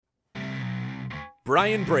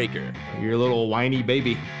Brian Breaker. Your little whiny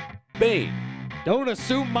baby. Bane. Don't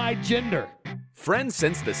assume my gender. Friends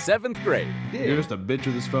since the 7th grade. You're just a bitch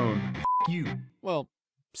with his phone. You. Well,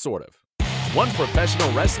 sort of. One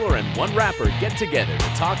professional wrestler and one rapper get together to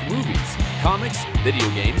talk movies, comics, video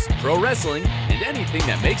games, pro wrestling, and anything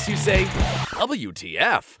that makes you say,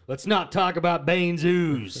 WTF. Let's not talk about Bane's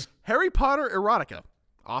ooze. Harry Potter erotica.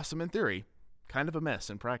 Awesome in theory, kind of a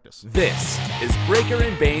mess in practice. This is Breaker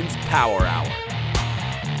and Bane's Power Hour.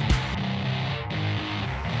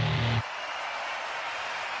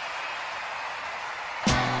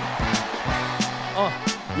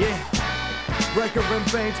 Yeah. Breaker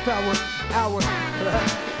and Bane's Power Hour.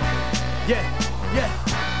 yeah.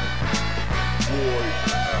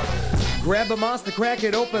 Grab a monster, crack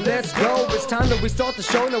it open, let's go. It's time that we start the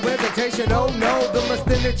show, no hesitation, oh no. The most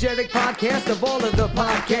energetic podcast of all of the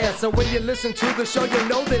podcasts. So when you listen to the show, you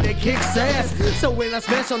know that it kicks ass. So when I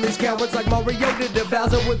smash on these cowards like Mario did to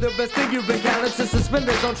Bowser, with the best thing you've encountered since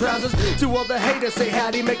suspenders on trousers. To all the haters, say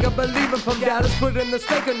howdy, make a believer from doubters. Put in the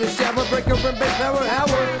steak in the shower, Breaker and Bane's Power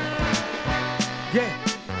Hour. Yeah,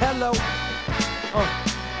 hello.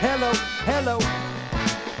 Hello.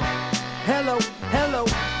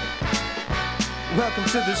 Welcome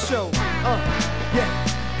to the show. Yeah.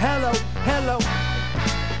 Hello.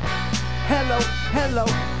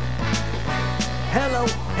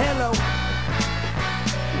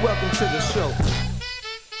 Welcome to the show.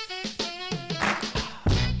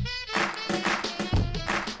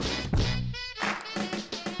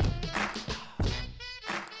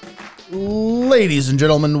 Ladies and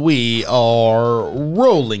gentlemen, we are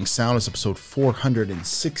rolling sound. It's episode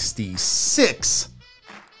 466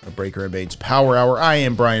 of Breaker and Bane's Power Hour. I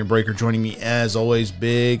am Brian Breaker. Joining me, as always,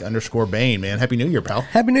 Big_Bane, man. Happy New Year, pal.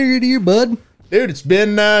 Happy New Year to you, bud. Dude, it's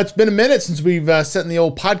been a minute since we've sat in the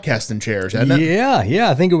old podcasting chairs, hasn't it? Yeah.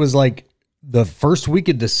 I think it was like the first week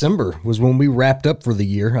of December was when we wrapped up for the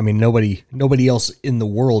year. I mean, nobody else in the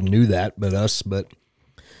world knew that but us. But,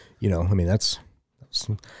 that's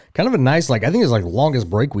kind of a nice, I think it's like the longest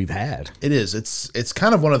break we've had. It is. It's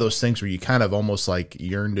kind of one of those things where you kind of almost like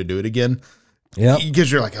yearn to do it again. Yeah. Because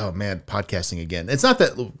you're like, oh man, podcasting again. It's not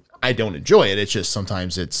that I don't enjoy it. It's just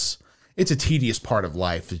sometimes it's a tedious part of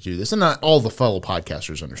life to do this. And not all the fellow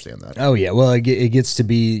podcasters understand that. Oh, yeah. Well, it gets to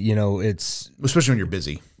be, it's... Especially when you're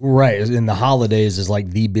busy. Right. And the holidays is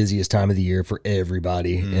like the busiest time of the year for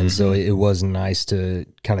everybody. Mm-hmm. And so it was nice to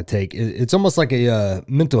kind of take... It's almost like a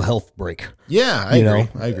mental health break. Yeah, I agree.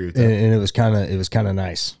 I agree with that. And it was kind of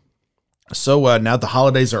nice. So now the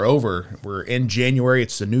holidays are over. We're in January.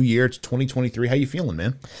 It's the new year. It's 2023. How you feeling,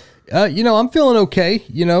 man? I'm feeling okay.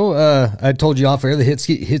 I told you off air, the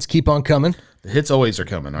hits keep on coming. The hits always are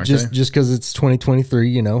coming, aren't they? Just because it's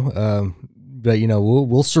 2023, but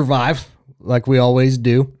we'll survive like we always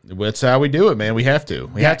do. That's how we do it, man. We have to.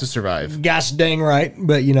 We have to survive. Gosh dang right.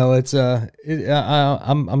 But it's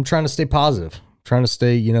I'm trying to stay positive, trying to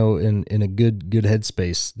stay in a good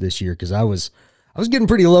headspace this year because I was getting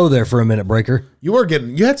pretty low there for a minute, Breaker. You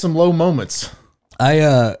had some low moments.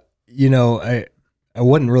 I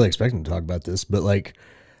wasn't really expecting to talk about this, but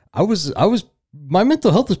my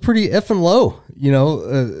mental health is pretty effing low,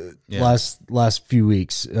 last few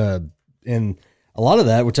weeks. And a lot of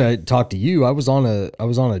that, which I talked to you, I was on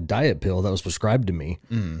a diet pill that was prescribed to me.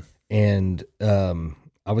 Mm. And,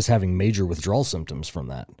 I was having major withdrawal symptoms from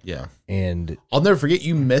that. Yeah. And I'll never forget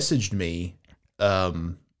you messaged me,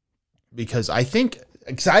 because I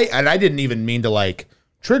didn't even mean to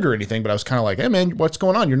trigger anything, but I was kind of like, hey man, what's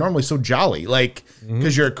going on? You're normally so jolly,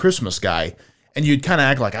 because you're a Christmas guy, and you'd kind of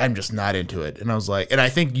act like I'm just not into it. And I was like, and I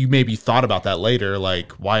think you maybe thought about that later,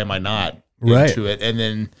 why am I not into it? And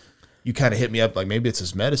then you kind of hit me up maybe it's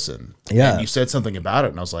his medicine. Yeah. And you said something about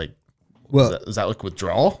it, and I was like, well, is that like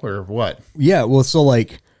withdrawal or what? Yeah. Well, so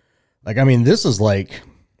this is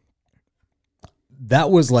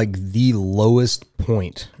that was the lowest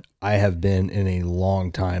point I have been in a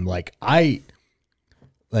long time.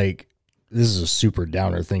 This is a super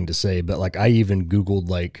downer thing to say, but I even Googled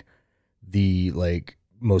the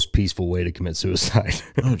most peaceful way to commit suicide.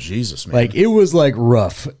 Oh Jesus, man. It was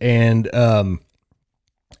rough. And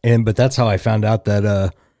but that's how I found out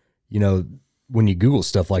that, when you Google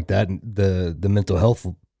stuff like that, the mental health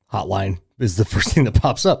hotline is the first thing that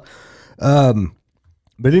pops up. But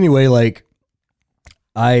anyway,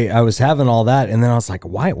 I was having all that, and then I was like,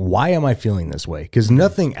 why am I feeling this way? Because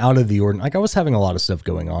nothing out of the ordinary. I was having a lot of stuff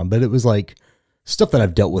going on, but it was stuff that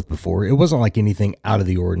I've dealt with before. It wasn't anything out of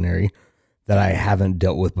the ordinary that I haven't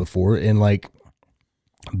dealt with before. And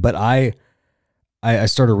but I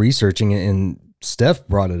started researching it, and Steph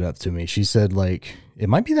brought it up to me. She said, it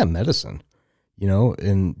might be that medicine. you know,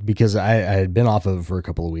 and because I had been off of it for a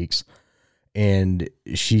couple of weeks, and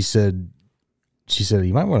she said,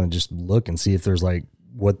 you might want to just look and see if there's like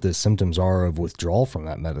what the symptoms are of withdrawal from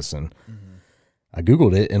that medicine. I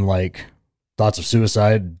Googled it, and like thoughts of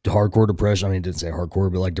suicide, hardcore depression. I mean, it didn't say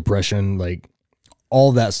hardcore, but like depression, like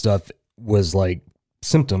all that stuff was like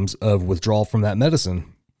symptoms of withdrawal from that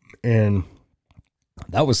medicine. And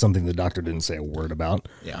that was something the doctor didn't say a word about.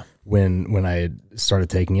 Yeah. When I had started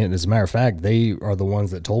taking it. And as a matter of fact, they are the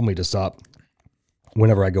ones that told me to stop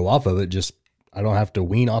whenever I go off of it. Just, I don't have to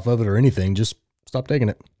wean off of it or anything. Just stop taking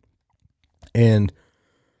it. And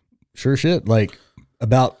sure shit, like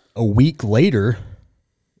about a week later,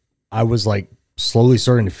 I was like slowly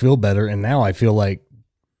starting to feel better. And now I feel like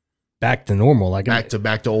back to normal. Like back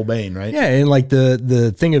to Old Bane, right? Yeah. And like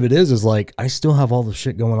the thing of it is like, I still have all the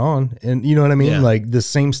shit going on, and you know what I mean? Yeah. Like the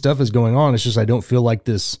same stuff is going on. It's just, I don't feel like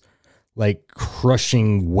this like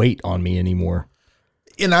crushing weight on me anymore.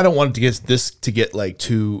 And I don't want to get like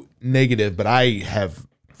too negative, but I have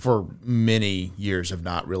for many years have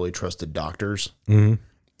not really trusted doctors. Mm-hmm.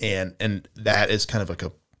 And that is kind of like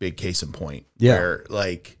a big case in point. Yeah. Where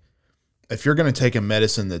like, if you're going to take a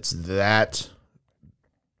medicine that's that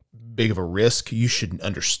big of a risk, you should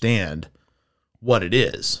understand what it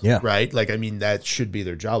is. Yeah. Right. Like, I mean, that should be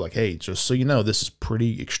their job. Like, hey, just so you know, this is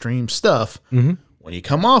pretty extreme stuff. Mm-hmm. When you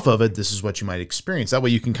come off of it, this is what you might experience. That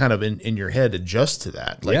way you can kind of in your head adjust to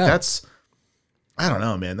that. Like that's, I don't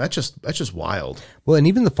know, man. That's just wild. Well, and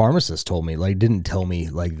even the pharmacist told me, like, didn't tell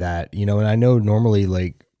me like that, you know, and I know normally,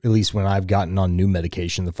 like, at least when I've gotten on new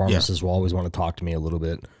medication, the pharmacist will always want to talk to me a little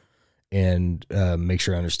bit and make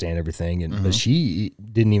sure I understand everything. And but she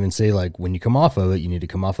didn't even say like, when you come off of it, you need to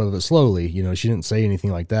come off of it slowly. You know, she didn't say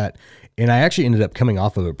anything like that. And I actually ended up coming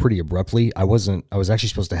off of it pretty abruptly. I was actually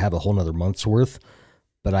supposed to have a whole nother month's worth,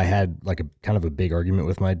 but I had like a kind of a big argument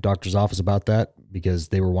with my doctor's office about that because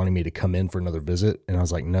they were wanting me to come in for another visit. And I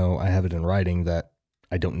was like, no, I have it in writing that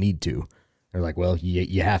I don't need to. They're like, well,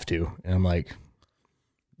 you have to. And I'm like,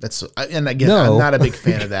 and again, no. I'm not a big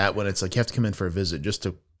fan of that when it's like you have to come in for a visit just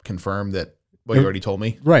to confirm that what you already told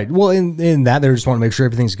me. Right. Well, in that, they just want to make sure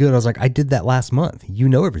everything's good. I was like, I did that last month. You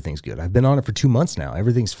know, everything's good. I've been on it for 2 months now.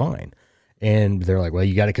 Everything's fine. And they're like, well,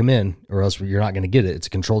 you got to come in or else you're not going to get it. It's a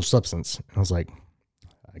controlled substance. And I was like,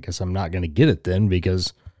 I guess I'm not going to get it then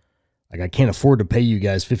because like I can't afford to pay you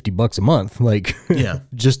guys $50 a month, like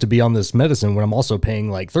just to be on this medicine when I'm also paying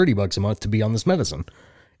like $30 a month to be on this medicine.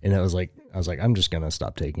 And I was like, I'm just going to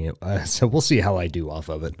stop taking it. So we'll see how I do off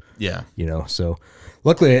of it. Yeah. You know, so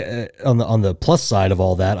luckily on the plus side of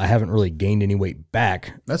all that, I haven't really gained any weight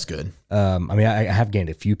back. That's good. I mean, I have gained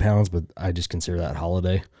a few pounds, but I just consider that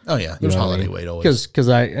holiday. Oh yeah. There's holiday weight always. Because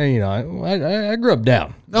I grew up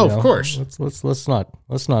down. Oh, of course. Let's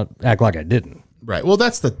not act like I didn't. Right. Well,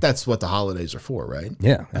 that's what the holidays are for, right?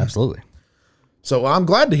 Yeah, absolutely. So I'm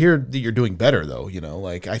glad to hear that you're doing better, though. You know,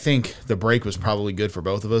 like I think the break was probably good for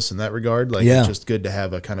both of us in that regard. Like, it's just good to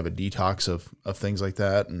have a kind of a detox of things like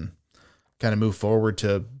that and kind of move forward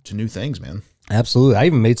to new things, man. Absolutely. I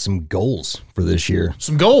even made some goals for this year.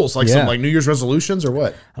 Some goals, like some like New Year's resolutions or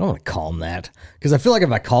what? I don't want to call them that because I feel like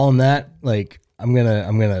if I call them that, like I'm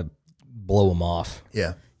gonna blow them off.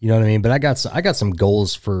 Yeah. You know what I mean? But I got some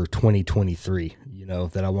goals for 2023. You know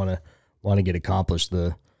that I want to get accomplished.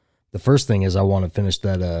 The first thing is I want to finish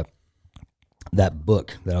that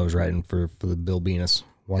book that I was writing for the Bill Venus.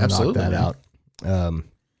 Want to knock that out.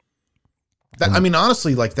 I mean,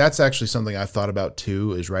 honestly, like that's actually something I've thought about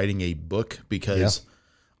too, is writing a book because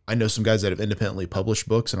I know some guys that have independently published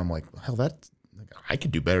books, and I'm like, hell, I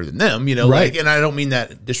could do better than them, you know? Right. Like, and I don't mean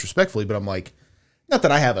that disrespectfully, but I'm like, not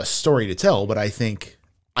that I have a story to tell, but I think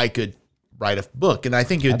I could write a book, and I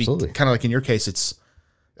think it would be kind of like in your case,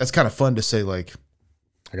 that's kind of fun to say, like,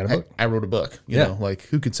 I got a book. I wrote a book, you know, like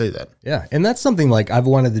who could say that? Yeah. And that's something like I've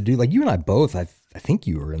wanted to do. Like you and I both, I think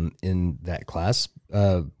you were in that class.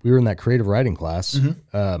 We were in that creative writing class.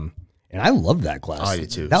 And I loved that class. I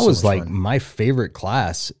did too. That was like fun. my favorite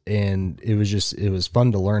class. And it was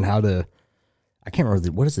fun to learn how to, I can't remember,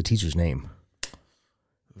 what is the teacher's name?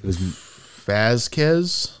 It was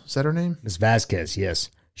Vasquez. Is that her name? Miss Vasquez. Yes.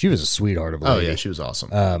 She was a sweetheart of a lady. Oh yeah. She was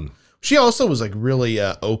awesome. She also was like really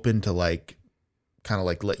open to like, kind of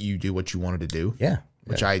like let you do what you wanted to do. Yeah.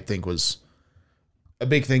 Which I think was a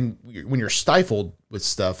big thing when you're stifled with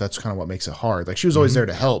stuff. That's kind of what makes it hard. Like she was always there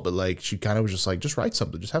to help, but like she kind of was just like, just write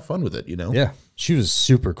something, just have fun with it, you know? Yeah. She was a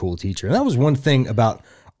super cool teacher. And that was one thing about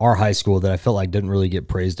our high school that I felt like didn't really get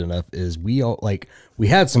praised enough is we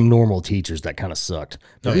had some normal teachers that kind of sucked,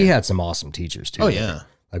 but we had some awesome teachers too. Oh yeah.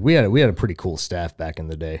 Like we had a pretty cool staff back in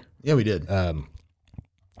the day. Yeah, we did.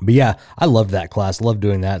 But yeah, I loved that class. Loved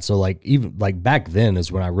doing that. So like even like back then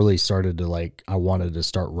is when I really started to like I wanted to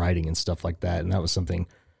start writing and stuff like that. And that was something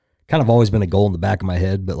kind of always been a goal in the back of my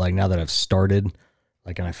head. But like now that I've started,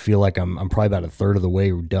 like, and I feel like I'm probably about a third of the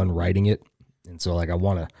way done writing it. And so like I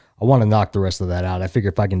wanna knock the rest of that out. I figure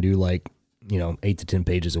if I can do like, 8 to 10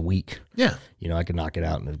 pages a week, I can knock it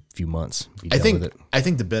out in a few months. I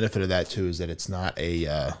think the benefit of that too is that it's not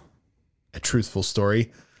a truthful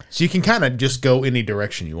story. So you can kind of just go any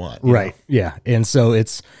direction you want. You right. know? Yeah. And so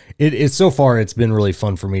it's so far it's been really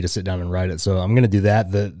fun for me to sit down and write it. So I'm going to do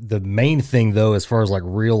that. The main thing though, as far as like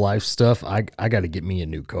real life stuff, I got to get me a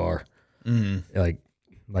new car. Mm-hmm.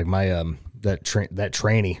 Like my, that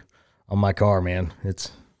tranny on my car, man,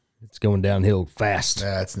 it's going downhill fast.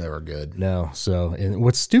 That's never good. No. So, and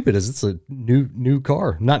what's stupid is it's a new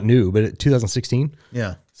car, not new, but 2016.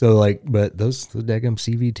 Yeah. So like, but the daggum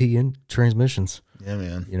CVT and transmissions, Yeah,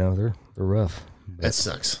 man. they're rough. But That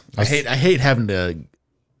sucks. I hate having to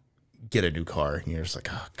get a new car. You're just like,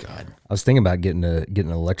 oh God. I was thinking about getting an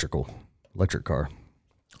electric car.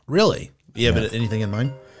 Really? You have anything in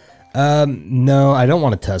mind? No, I don't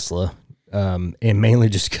want a Tesla. And mainly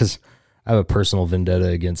just because I have a personal vendetta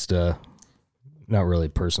against, not really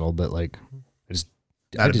personal, but like,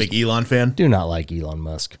 Not a big Elon fan? do not like Elon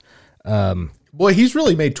Musk. Boy, he's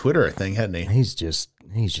really made Twitter a thing, hasn't he? He's just,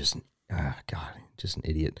 God, just an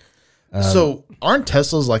idiot. So aren't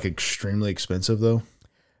Teslas like extremely expensive though?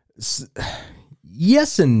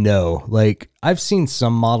 Yes and no. Like I've seen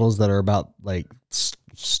some models that are about like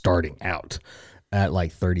starting out at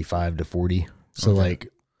like 35 to 40. So like,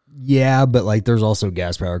 yeah, but like there's also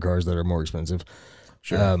gas powered cars that are more expensive.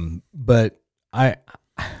 Sure. But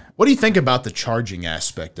What do you think about the charging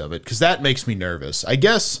aspect of it? Because that makes me nervous. I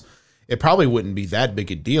guess it probably wouldn't be that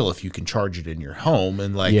big a deal if you can charge it in your home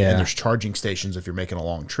and and there's charging stations if you're making a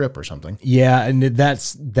long trip or something. yeah, and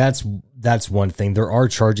that's one thing. There are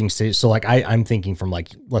charging stations. So like I'm thinking from like,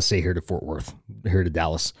 let's say here to Fort Worth, here to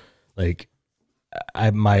Dallas. Like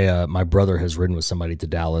my brother has ridden with somebody to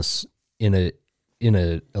Dallas in a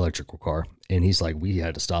electrical car, and he's like, we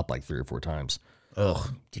had to stop like 3 or 4 times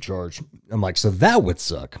to charge. I'm like, so that would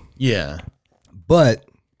suck. Yeah. But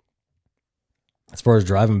as far as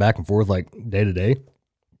driving back and forth like day to day,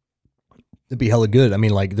 it'd be hella good. I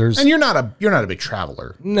mean, like And you're not a big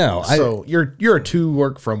traveler. no, So you're a to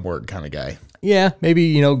work from work kind of guy. yeah,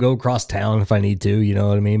 maybe, go across town if I need to, you know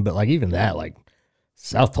what I mean? But like even that, like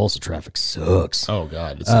South Tulsa traffic sucks. Oh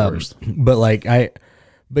God, it's the worst.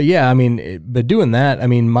 But yeah, I mean, but doing that, I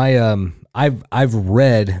mean, I've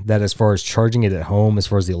read that as far as charging it at home, as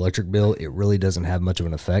far as the electric bill, it really doesn't have much of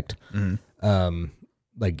an effect.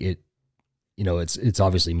 Like it, it's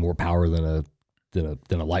obviously more power than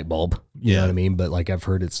a light bulb. You know what I mean? But like I've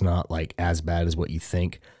heard it's not like as bad as what you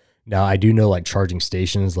think. Now I do know like charging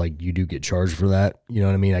stations, like you do get charged for that. You know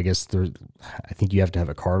what I mean? I guess I think you have to have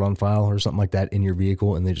a card on file or something like that in your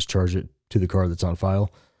vehicle, and they just charge it to the card that's on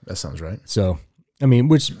file. That sounds right. So, I mean,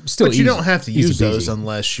 which still, But you don't have to use easy those peasy.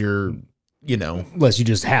 unless you're, Unless you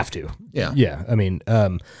just have to. Yeah. Yeah. I mean,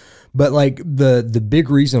 but like the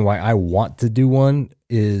big reason why I want to do one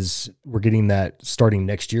is we're getting that starting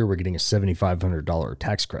next year. We're getting a $7,500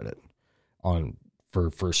 tax credit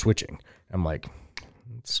for switching. I'm like,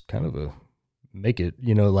 it's kind of a make it,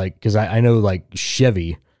 like, because I know like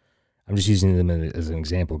Chevy, I'm just using them as an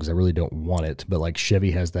example because I really don't want it, but like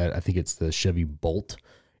Chevy has that, I think it's the Chevy Bolt,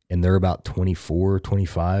 and they're about 24,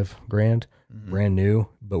 25 grand, brand new.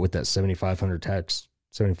 But with that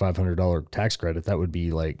 $7,500 tax credit, that would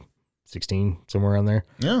be like 16, somewhere around there.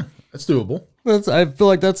 Yeah, that's doable. I feel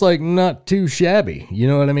like that's like not too shabby. You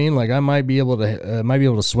know what I mean? Like I might be able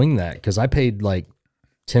to swing that because I paid like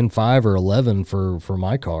 10.5 or 11 for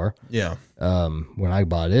my car. Yeah. When I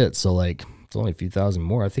bought it. So like it's only a few thousand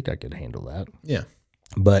more. I think I could handle that. Yeah.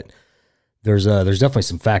 But there's definitely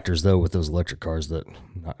some factors though with those electric cars that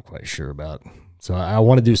I'm not quite sure about. So I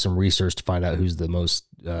want to do some research to find out who's the most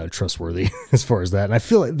trustworthy as far as that. And I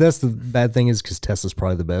feel like that's the bad thing is because Tesla's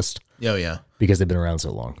probably the best Oh yeah. because they've been around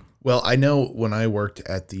so long. Well, I know when I worked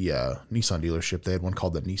at the Nissan dealership, they had one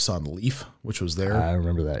called the Nissan Leaf, which was there. I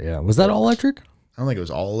remember that. Yeah. Was that all electric? I don't think it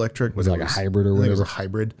was all electric. Was it like a hybrid or I think it was a whatever?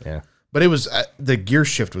 hybrid. Yeah. But it was the gear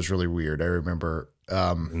shift was really weird. I remember.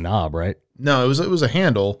 Knob, right? No, it was a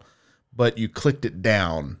handle, but you clicked it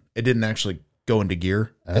down. It didn't actually go into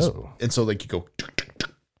gear. Oh. And so like you go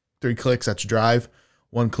 3 clicks, that's drive.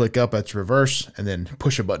 1 click up, that's reverse, and then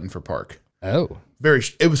push a button for park. Oh.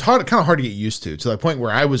 It was kind of hard to get used to the point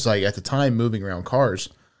where I was like at the time moving around cars,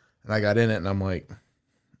 and I got in it and I'm like,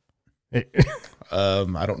 I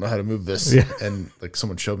don't know how to move this. Yeah. And like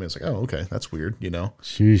someone showed me, I was like, oh, okay, that's weird,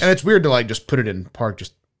 Sheesh. And it's weird to like just put it in park,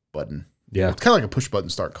 just button. Yeah. It's kind of like a push button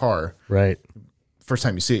start car. Right. First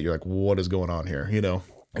time you see it, you're like, what is going on here? You know,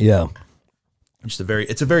 Yeah. it's a very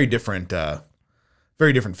different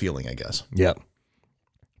feeling, I guess. Yeah.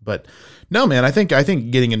 But no, man, I think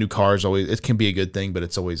getting a new car is always, it can be a good thing, but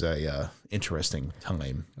it's always a interesting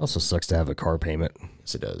time. Also sucks to have a car payment.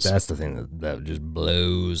 Yes, it does. That's the thing that just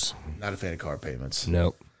blows. Not a fan of car payments.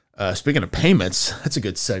 Nope. Speaking of payments, that's a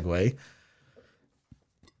good segue.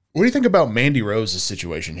 What do you think about Mandy Rose's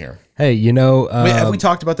situation here? Hey, you know, Wait, have we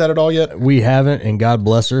talked about that at all yet? we haven't, and God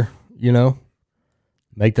bless her, you know.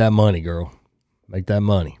 Make that money, girl. Make that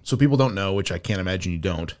money. So people don't know, which I can't imagine you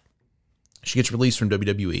don't. She gets released from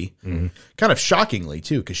WWE, kind of shockingly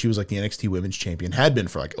too, because she was like the NXT Women's Champion, had been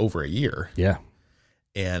for like over a year, Yeah.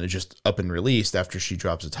 and it just up and released after she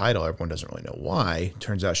drops the title. Everyone doesn't really know why.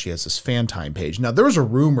 Turns out she has this fan time page. Now there was a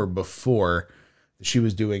rumor before that she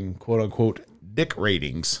was doing quote unquote dick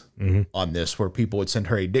ratings on this, where people would send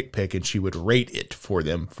her a dick pic and she would rate it for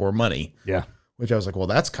them for money. Yeah. Which I was like, well,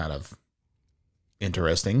 that's kind of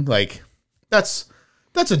interesting. Like that's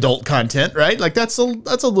adult content, right? Like that's a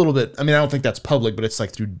little bit, I mean, I don't think that's public, but it's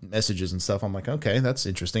like through messages and stuff. I'm like, okay, that's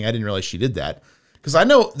interesting. I didn't realize she did that. Because I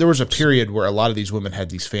know there was a period where a lot of these women had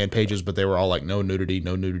these fan pages, but they were all like, no nudity,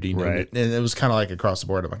 no nudity, no Right. nudity. And it was kind of like across the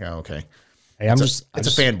board. I'm like, oh, okay. Hey, It's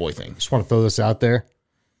a fanboy thing. Just want to throw this out there.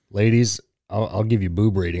 Ladies, I'll give you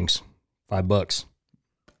boob ratings. $5.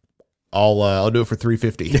 I'll do it for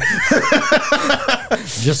 $3.50.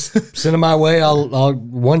 Just send them my way. I'll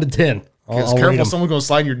 1 to 10. I'll rate Careful, 'em. someone's gonna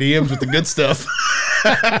slide in your DMs with the good stuff.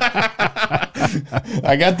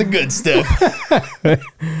 I got the good stuff.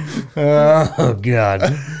 Oh God.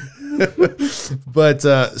 But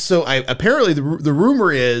so apparently the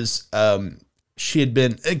rumor is she had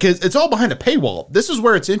been, because it's all behind a paywall. This is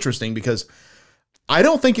where it's interesting, because I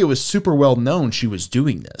don't think it was super well known she was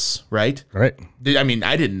doing this, right? Right. I mean,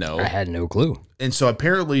 I didn't know. I had no clue And so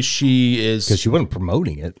apparently she is because she wasn't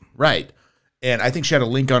promoting it. right. And I think she had a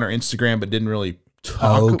link on her Instagram, but didn't really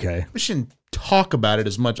talk. Oh, okay. She didn't talk about it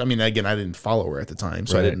as much. I mean, again, I didn't follow her at the time,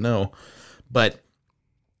 so I Right. didn't know. But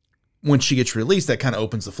when she gets released, that kind of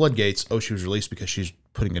opens the floodgates. Oh, she was released because she's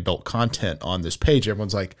putting adult content on this page.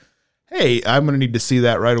 Everyone's like, hey, I'm going to need to see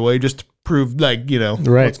that right away just to prove, like, you know,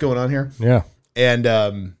 Right. what's going on here. Yeah. And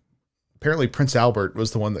apparently Prince Albert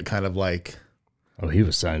was the one that kind of like, Oh, he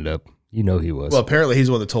was signed up. You know he was. well, apparently he's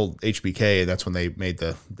the one that told HBK, and that's when they made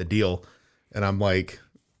the deal. And I'm like,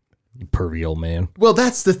 You pervy old man. well,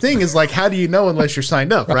 that's the thing, is like, how do you know unless you're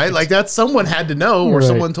signed up, right? Like that's, someone had to know, or Right.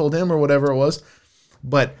 someone told him, or whatever it was.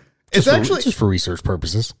 But it's actually, just for research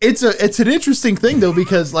purposes. it's an interesting thing though,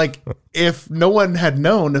 because like if no one had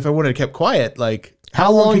known, if everyone had kept quiet, like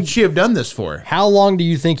how long could she have done this for? How long do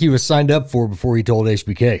you think he was signed up for before he told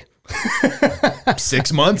HBK?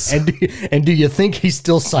 6 months? And do you think he's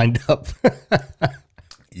still signed up?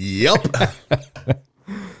 Yep.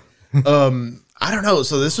 I don't know.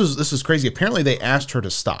 So this was crazy. Apparently they asked her to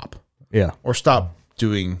stop Yeah. or stop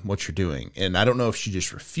doing what you're doing. And I don't know if she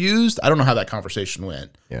just refused. I don't know how that conversation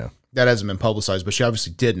went. Yeah. That hasn't been publicized, but she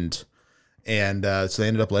obviously didn't. And so they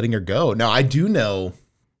ended up letting her go. Now, I do know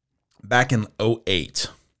back in 2008,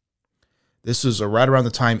 this was right around the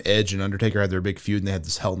time Edge and Undertaker had their big feud, and they had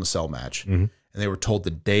this Hell in a Cell match. Mhm. And they were told the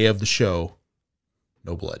day of the show,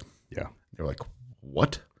 no blood. Yeah. They were like,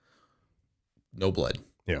 what? No blood.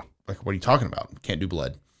 Yeah. Like, what are you talking about? Can't do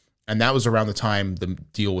blood. And that was around the time the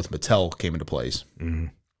deal with Mattel came into place. Mm-hmm.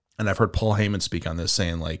 And I've heard Paul Heyman speak on this,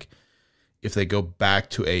 saying, like, if they go back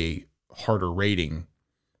to a harder rating,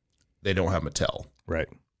 they don't have Mattel. Right.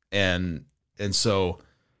 And so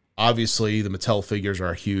obviously the Mattel figures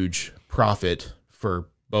are a huge profit for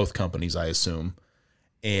both companies, I assume.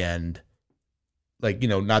 And like, you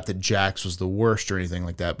know, not that Jax was the worst or anything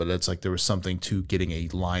like that, but it's like there was something to getting a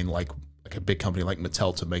line like a big company like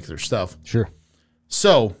Mattel to make their stuff. Sure.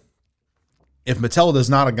 So if Mattel is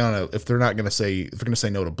not gonna, if they're not gonna say, if they're gonna say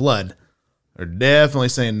no to blood, they're definitely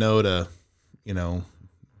saying no to, you know,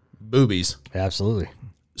 boobies. Absolutely.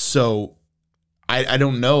 So I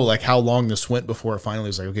don't know like how long this went before it finally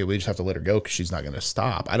was like, okay, we just have to let her go because she's not going to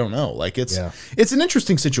stop. I don't know. Like it's an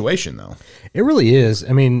interesting situation though. It really is.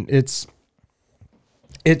 I mean, it's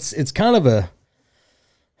kind of a,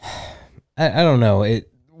 I don't know.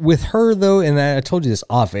 It with her though, and I told you this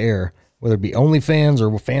off air, whether it be OnlyFans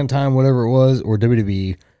or Fan Time, whatever it was, or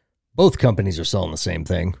WWE, both companies are selling the same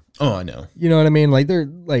thing. Oh, I know. You know what I mean? Like they're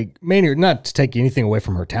like mainly, not to take anything away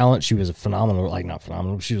from her talent. She was a phenomenal, like not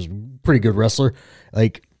phenomenal. She was a pretty good wrestler.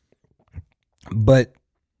 Like, but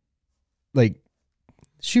like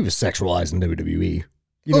she was sexualized in WWE.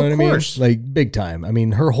 You know what I mean? Like big time. I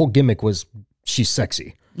mean, her whole gimmick was she's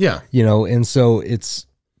sexy. Yeah. You know, and so it's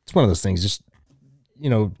it's one of those things. Just,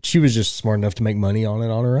 she was just smart enough to make money on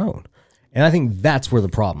it on her own. And I think that's where the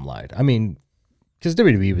problem lied. I mean, because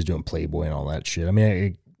WWE was doing Playboy and all that shit. I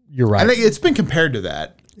mean, you're right. And it's been compared to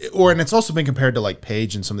that. And it's also been compared to like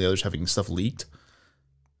Paige and some of the others having stuff leaked.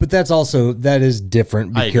 But that is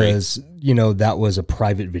different because, that was a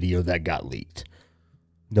private video that got leaked.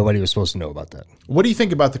 Nobody was supposed to know about that. What do you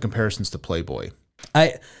think about the comparisons to Playboy?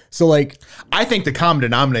 I think the common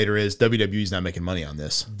denominator is WWE's not making money on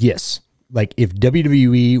this. yes. Like if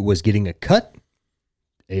WWE was getting a cut,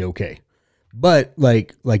 A-okay. But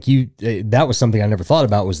that was something I never thought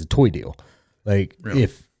about was the toy deal. Like Really?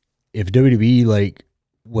 if WWE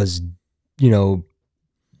was,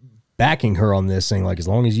 backing her on this, saying like, as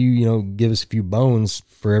long as you, give us a few bones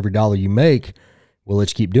for every dollar you make, we'll let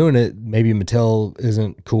you keep doing it. Maybe Mattel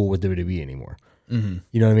isn't cool with WWE anymore. Mm-hmm.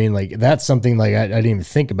 You know what I mean? Like that's something like I didn't even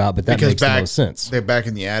think about, but that makes the most sense. They're back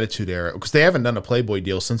in the Attitude Era because they haven't done a Playboy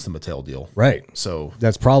deal since the Mattel deal. Right. So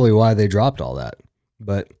that's probably why they dropped all that.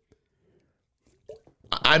 But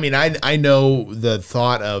I mean, I know the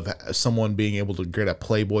thought of someone being able to get a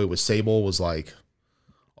Playboy with Sable was like,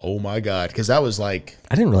 oh my God. Because that was like,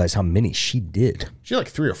 I didn't realize how many she did. she had like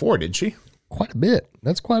 3 or 4, didn't she? Quite a bit.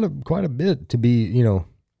 That's quite a bit to be,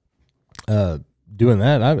 doing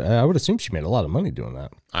that. I would assume she made a lot of money doing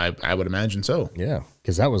that. I would imagine so. Yeah.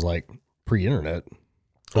 Because that was like pre-internet.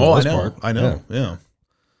 Oh, I know. Yeah.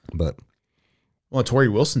 But Well, Tori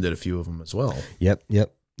Wilson did a few of them as well. yep.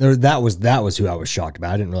 That was who I was shocked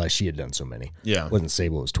about. I didn't realize she had done so many. Yeah. It wasn't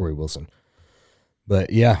Sable, it was Tori Wilson. But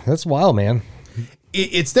yeah, that's wild, man.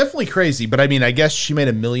 It's definitely crazy, but I mean, I guess she made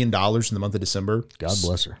 $1 million in the month of December. God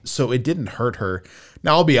bless her. So it didn't hurt her.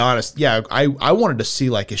 Now, I'll be honest. Yeah, I wanted to see,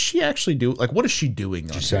 like, is she actually what is she doing?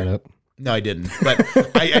 Did you sign up? No, I didn't. But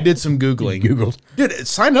I did some Googling. Googled. Dude,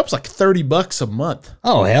 sign up's like $30 a month.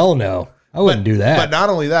 Oh, hell no. I wouldn't do that. But not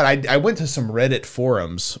only that, I went to some Reddit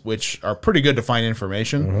forums, which are pretty good to find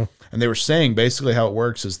information. Mm-hmm. And they were saying basically how it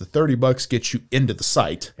works is the $30 gets you into the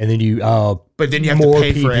site. And then But then you have more to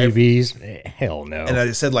pay for PPVs. Hell no. And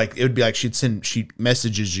I said, like, it would be like she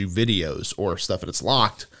messages you videos or stuff and it's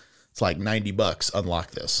locked. It's like $90.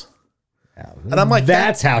 Unlock this. And I'm like,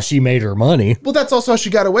 that's how she made her money. well, that's also how she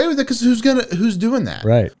got away with it because who's doing that?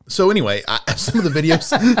 Right. So anyway, some of the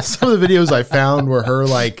videos I found were her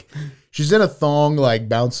like she's in a thong like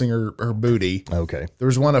bouncing her booty. Okay. There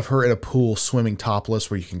was one of her in a pool swimming topless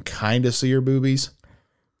where you can kind of see her boobies.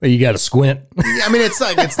 Well, you got to squint. I mean, it's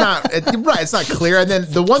not clear. And then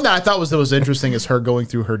the one that I thought was the most interesting is her going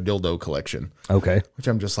through her dildo collection, Okay. which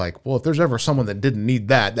I'm just like, well, if there's ever someone that didn't need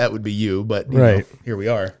that would be you. But you Right. know, here we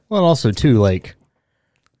are. Well, and also too, like,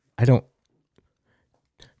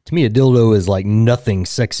 to me, a dildo is like nothing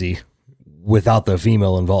sexy without the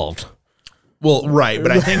female involved. Well, right,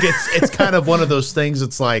 but I think it's kind of one of those things.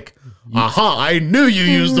 It's like, I knew you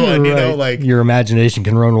used one. You know, Right. like, your imagination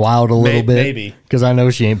can run wild a little bit. maybe. Because I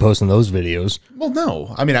know she ain't posting those videos. well,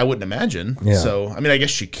 no, I mean, I wouldn't imagine. Yeah. So, I mean, I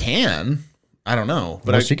guess she can. I don't know,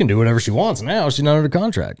 but But she can do whatever she wants now. She's not under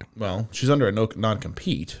contract. well, she's under a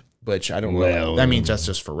non-compete, which I don't Well, know. That means that's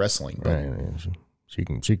just for wrestling. But Right. She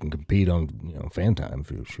can compete on fan time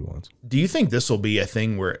if she wants. do you think this will be a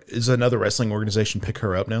thing where is another wrestling organization pick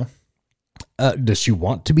her up now? Does she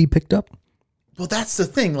want to be picked up? Well, that's the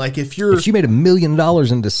thing. Like, if you're If she made $1 million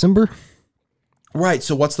in December, right,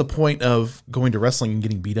 so what's the point of going to wrestling and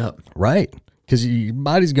getting beat up? right? Because your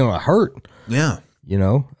body's gonna hurt. Yeah.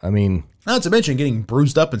 I mean, Not to mention getting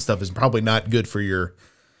bruised up and stuff is probably not good for your,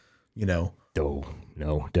 oh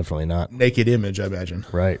no, definitely not. naked image, I imagine.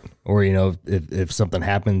 Right? Or if something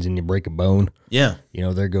happens and you break a bone, Yeah.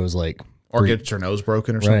 there goes like Or gets her nose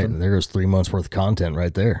broken or right. something. There goes 3 months worth of content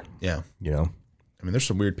right there. Yeah. I mean, there's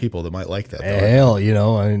some weird people that might like that. Though.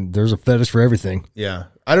 Hell, I mean, there's a fetish for everything. Yeah.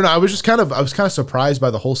 I don't know. I was kind of surprised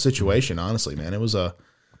by the whole situation, honestly, man. It was a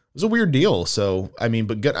weird deal. So, I mean,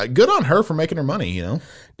 but good on her for making her money,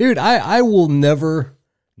 Dude, I will never,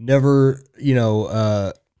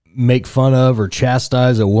 make fun of or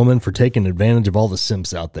chastise a woman for taking advantage of all the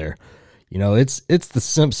simps out there. It's the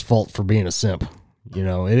simp's fault for being a simp. It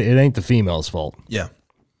ain't the female's fault. Yeah.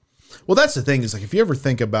 Well, that's the thing is like if you ever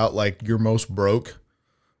think about like your most broke,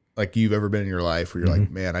 like you've ever been in your life where you're like,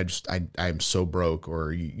 man, I am so broke,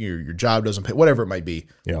 or your job doesn't pay, whatever it might be.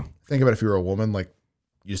 Yeah. Think about if you're a woman, like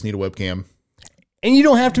you just need a webcam. And you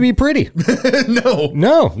don't have to be pretty.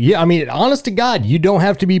 No. Yeah. I mean, honest to God, you don't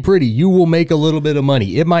have to be pretty. You will make a little bit of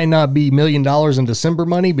money. It might not be $1 million in December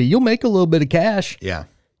money, but you'll make a little bit of cash. Yeah.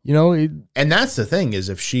 And that's the thing is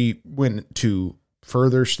if she went to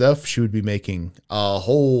further stuff, she would be making a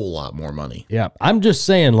whole lot more money. yeah, I'm just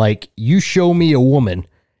saying, like, you show me a woman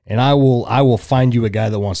and I will find you a guy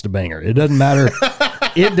that wants to bang her. It doesn't matter.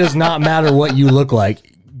 It does not matter what you look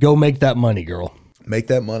like. Go make that money, girl. Make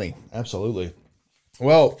that money. Absolutely.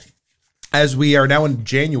 Well, as we are now in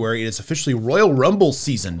January, it is officially Royal Rumble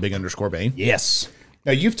season, Big Underscore Bane. Yes.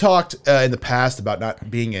 Now, you've talked in the past about not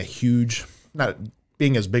being not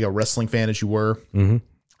being as big a wrestling fan as you were. Mm-hmm.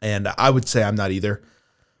 And I would say I'm not either.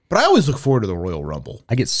 But I always look forward to the Royal Rumble.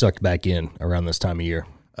 I get sucked back in around this time of year.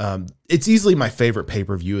 It's easily my favorite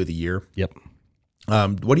pay-per-view of the year. Yep.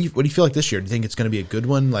 What do you feel like this year? Do you think it's going to be a good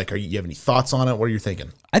one? Like, you have any thoughts on it? What are you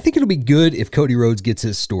thinking? I think it'll be good if Cody Rhodes gets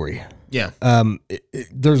his story. Yeah.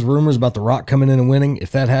 There's rumors about The Rock coming in and winning.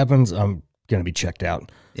 If that happens, I'm going to be checked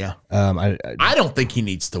out. Yeah. I don't think he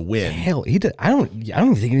needs to win. hell, I don't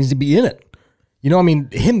even think he needs to be in it. You know, I mean,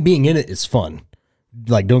 him being in it is fun.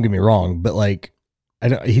 Like, don't get me wrong, but like,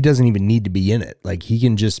 he doesn't even need to be in it. Like, he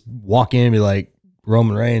can just walk in and be like,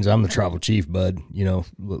 Roman Reigns, I'm the tribal chief, bud. You know,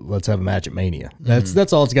 let's have a match at Mania.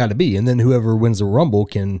 That's all it's got to be. And then whoever wins the Rumble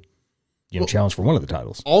can, challenge for one of the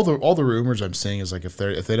titles. All the rumors I'm seeing is like if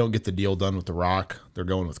they don't get the deal done with The Rock, they're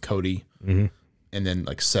going with Cody, and then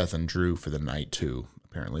like Seth and Drew for the night too.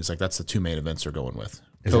 Apparently, it's like that's the two main events they're going with.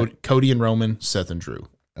 Cody and Roman, Seth and Drew.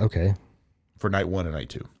 Okay. For night 1 and night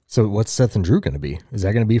 2. So what's Seth and Drew going to be? Is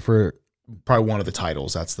that going to be for probably one of the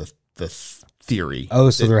titles? That's the theory.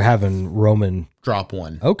 Oh, so they're having Roman drop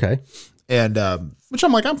one. Okay. And which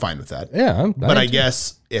I'm I'm fine with that. Yeah. But I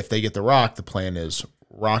guess if they get The Rock, the plan is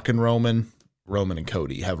Rock and Roman and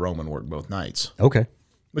Cody, have Roman work both nights. Okay.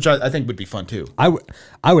 Which I think would be fun too. I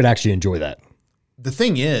would actually enjoy that. The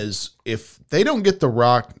thing is, if they don't get The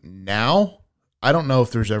Rock now, I don't know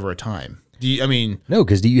if there's ever a time. No,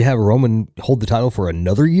 because do you have Roman hold the title for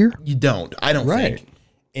another year? You don't. I don't think.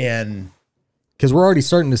 And because we're already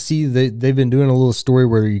starting to see they've been doing a little story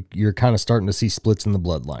where you're kind of starting to see splits in the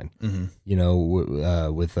bloodline. Mm-hmm. You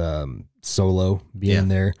know, with Solo being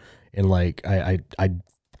there, and like I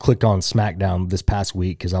clicked on SmackDown this past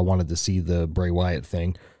week because I wanted to see the Bray Wyatt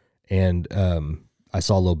thing, and I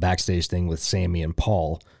saw a little backstage thing with Sammy and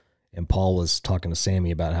Paul. And Paul was talking to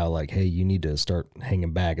Sammy about how, like, hey, you need to start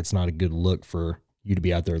hanging back. It's not a good look for you to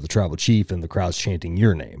be out there as the tribal chief and the crowd's chanting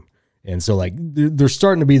your name. And so, like, there's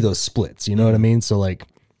starting to be those splits. You know what I mean? So, like,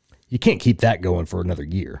 you can't keep that going for another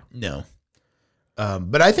year. No.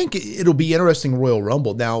 But I think it'll be interesting Royal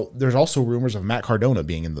Rumble. Now, there's also rumors of Matt Cardona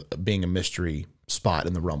being a mystery spot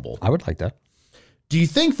in the Rumble. I would like that. Do you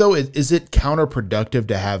think, though, is it counterproductive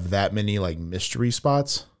to have that many, like, mystery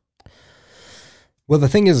spots? Well, the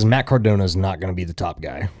thing is, Matt Cardona is not going to be the top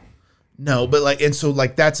guy. No, but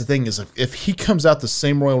that's the thing is, if he comes out the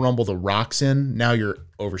same Royal Rumble The Rock's in, now you're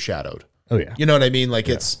overshadowed. Oh yeah, you know what I mean? Like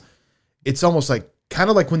it's almost like kind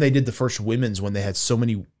of like when they did the first women's when they had so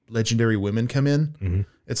many legendary women come in. Mm-hmm.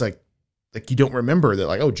 It's like you don't remember that,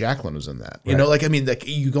 like, oh, Jacqueline was in that. You know, like, I mean, like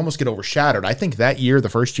you almost get overshadowed. I think that year, the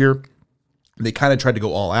first year, they kind of tried to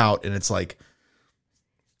go all out, and it's like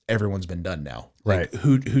everyone's been done now. Right. Like,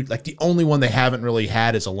 who like the only one they haven't really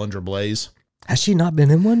had is Alundra Blaze. Has she not been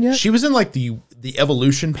in one yet? She was in like the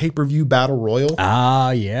Evolution pay-per-view Battle Royal. Ah,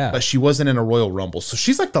 yeah. But she wasn't in a Royal Rumble. So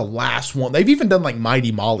she's like the last one. They've even done like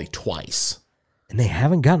Mighty Molly twice. And they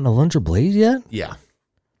haven't gotten Alundra Blaze yet? Yeah.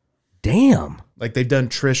 Damn. Like they've done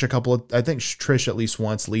Trish I think Trish at least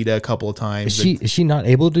once, Lita a couple of times. Is she not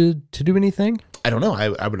able to do anything? I don't know.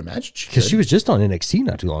 I would imagine she could. Because she was just on NXT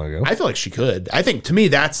not too long ago. I feel like she could. I think to me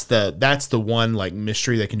that's the one like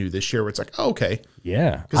mystery they can do this year where it's like, oh, okay.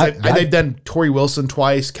 Yeah. Because they've done Tori Wilson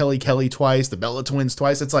twice, Kelly twice, the Bella Twins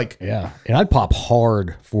twice. It's like, yeah. And I'd pop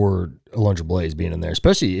hard for Alundra Blaze being in there,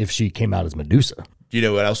 especially if she came out as Medusa. You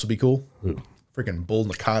know what else would be cool? Who? Freaking Bull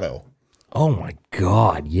Nakano. Oh my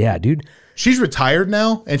God. Yeah, dude. She's retired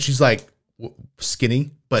now and she's like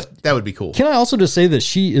skinny, but that would be cool. Can I also just say that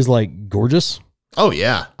she is like gorgeous? Oh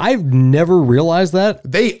yeah. I've never realized that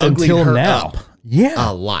they until her now. Up yeah.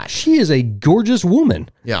 A lot. She is a gorgeous woman.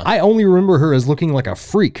 Yeah. I only remember her as looking like a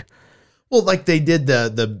freak. Well, like they did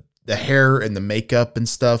the hair and the makeup and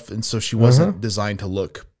stuff, and so she wasn't designed to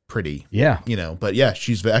look pretty. Yeah. You know, but yeah,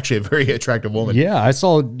 she's actually a very attractive woman. Yeah, I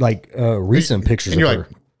saw like recent pictures and of you're her.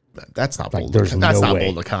 Like, that's not Like, Bull. there's That's no not way.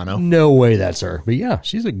 Bull Nakano. No way that's her. But yeah,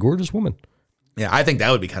 she's a gorgeous woman. Yeah, I think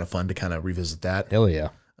that would be kind of fun to kind of revisit that. Hell yeah.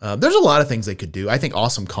 There's a lot of things they could do. I think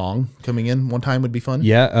Awesome Kong coming in one time would be fun.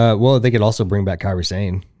 Yeah. Well, they could also bring back Kairi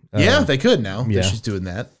Sane. Yeah, they could now yeah. that she's doing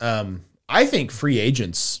that. I think free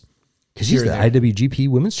agents. Because she's the IWGP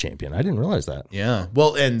Women's Champion. I didn't realize that. Yeah.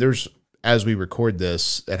 Well, and there's, as we record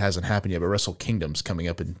this, it hasn't happened yet, but Wrestle Kingdom's coming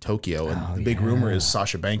up in Tokyo. And the big rumor is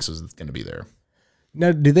Sasha Banks is going to be there.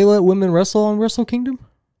 Now, do they let women wrestle on Wrestle Kingdom?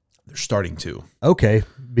 They're starting to. Okay,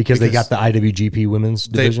 because they Because got the IWGP Women's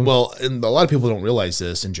division. Well, and a lot of people don't realize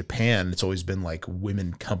this. In Japan, it's always been like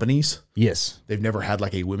women companies. Yes, They've never had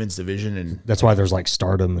like a women's division, and that's why there's like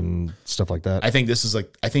Stardom and stuff like that. I think this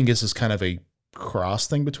is kind of a cross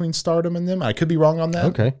thing between Stardom and them. I could be wrong on that.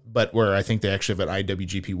 Okay. But where I think they actually have an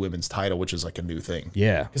IWGP women's title, which is like a new thing.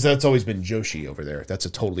 Yeah. Because that's always been Joshi over there. That's a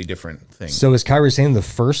totally different thing. So is Kairi Sane the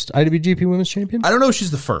first IWGP Women's Champion? I don't know if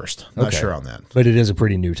she's the first. I'm not Okay. sure on that. But it is a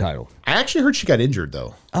pretty new title. I actually heard she got injured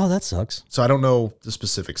though. Oh, that sucks. So I don't know the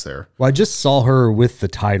specifics there. Well, I just saw her with the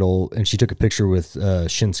title, and she took a picture with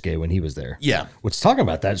Shinsuke when he was there. Yeah. What's talking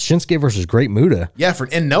about that? Shinsuke versus Great Muta Yeah,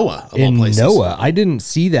 in Noah, of all in places. Noah. I didn't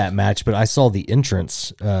see that match, but I saw the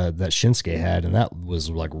entrance that Shinsuke had, and that was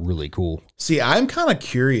like really cool. See, I'm kind of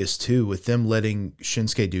curious too with them letting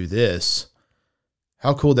Shinsuke do this.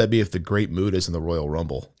 How cool would that be if the Great Mood is in the Royal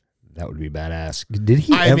Rumble? That would be badass. Did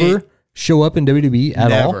he I ever mean, show up in WWE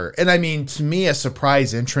at all? Never. And I mean, to me, a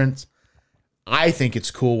surprise entrance, I think it's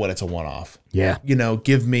cool when it's a one-off. Yeah. You know,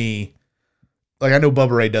 give me, like, I know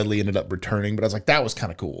Bubba Ray Dudley ended up returning, but I was like, that was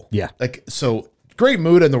kind of cool. Yeah. Like, so Great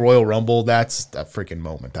Mood in the Royal Rumble, that's a freaking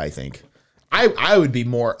moment, I think. I would be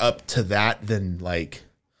more up to that than like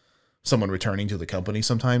someone returning to the company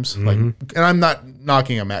sometimes. Like, and I'm not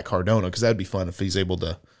knocking on Matt Cardona because that'd be fun if he's able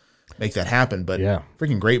to make that happen. But Yeah.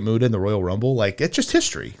 freaking Great Mood in the Royal Rumble, like, it's just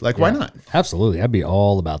history. Like, why not? Absolutely. I'd be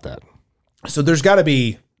all about that. So there's got to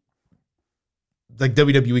be like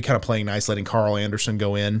WWE kind of playing nice, letting Carl Anderson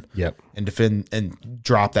go in Yep. and defend and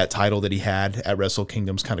drop that title that he had at Wrestle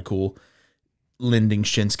Kingdom's kind of cool. Lending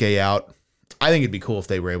Shinsuke out. I think it'd be cool if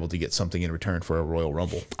they were able to get something in return for a Royal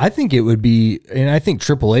Rumble. I think it would be, and I think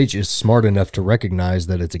Triple H is smart enough to recognize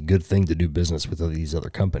that it's a good thing to do business with these other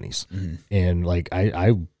companies. And like,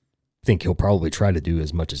 I think he'll probably try to do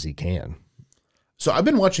as much as he can. So I've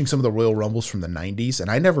been watching some of the Royal Rumbles from the 90s,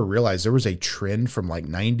 and I never realized there was a trend from like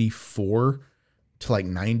 94 to like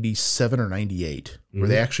 97 or 98 where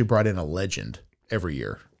they actually brought in a legend every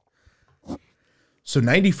year. So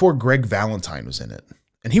 94, Greg Valentine was in it.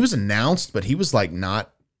 And he was announced, but he was like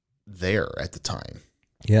not there at the time.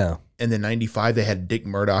 Yeah. And then 95, they had Dick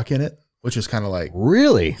Murdoch in it, which is kind of like,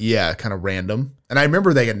 Really? yeah, kind of random. And I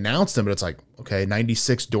remember they announced him, but it's like, okay,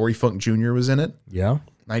 96, Dory Funk Jr. was in it. Yeah.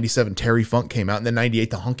 97, Terry Funk came out. And then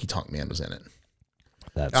 98, the Honky Tonk Man was in it.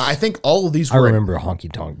 That's, I think all of these I were, remember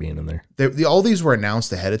Honky Tonk being in there. all these were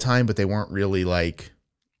announced ahead of time, but they weren't really like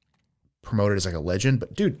promoted as like a legend.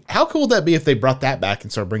 But dude, how cool would that be if they brought that back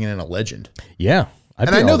and started bringing in a legend? Yeah. And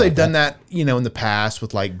I know they've done that, you know, in the past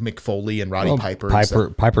with like Mick Foley and Roddy Piper. And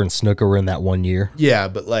stuff. Piper and Snuka were in that one year. Yeah,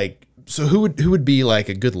 but like, so who would be like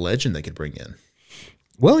a good legend they could bring in?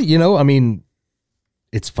 Well, you know, I mean,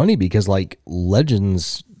 it's funny because like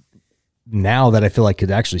legends now that I feel like could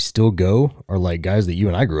actually still go are like guys that you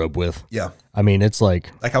and I grew up with. Yeah. I mean, it's like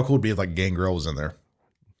Like how cool would it be if like Gangrel was in there?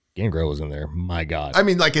 Gangrel was in there. My God. I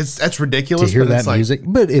mean, like that's To ridiculous. hear but that it's like, music.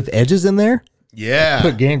 But if Edge is in there, yeah,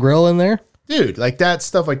 put Gangrel in there. dude, like that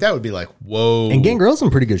stuff like that would be like, whoa. And Gangrel's in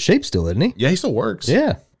pretty good shape still, isn't he? yeah, he still works.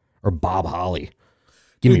 Yeah. Or Bob Holly.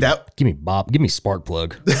 Give Dude, me Bob. Give me Spark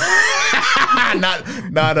Plug. not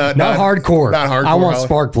Not hardcore. Not hardcore. I want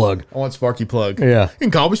Spark Plug. I want Sparky Plug. Yeah. You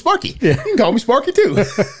can call me Sparky. Yeah. You can call me Sparky too.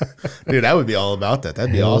 Dude, I would be all about that.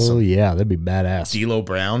 That'd be Oh awesome. yeah, that'd be badass. D'Lo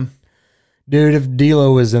Brown. Dude, if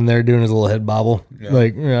D'Lo was in there doing his little head bobble,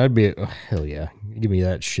 like, yeah, I'd be, oh, hell yeah. Give me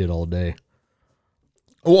that shit all day.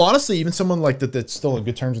 Well, honestly, even someone like that that's still in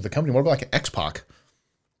good terms with the company. What about like an X-Pac?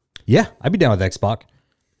 Yeah, I'd be down with X-Pac.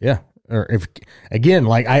 Yeah. Or if, again,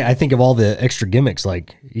 like, I think of all the extra gimmicks,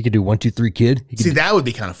 like, he could do 1, 2, 3 Kid. He could, See, that would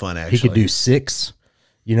be kind of fun, actually. he could do 6.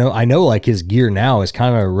 You know, I know, like, his gear now is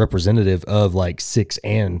kind of representative of, like, 6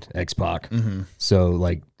 and X-Pac. So,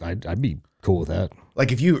 like, I'd be cool with that. like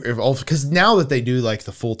because now that they do like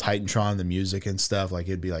the full Titantron, the music and stuff, like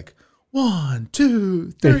it'd be like 1,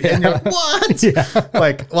 2, 3, and you're like, what? Yeah.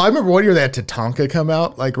 Like, well, I remember one year they had Tatanka come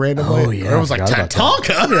out like randomly. Oh, yeah, Or it was like I forgot about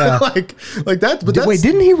Tatanka, Yeah. like that. But that's, Wait,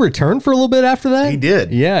 didn't he return for a little bit after that? He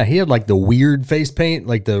did. Yeah, he had like the weird face paint,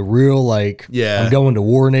 like the real like Yeah. I'm going to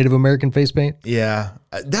war Native American face paint. Yeah,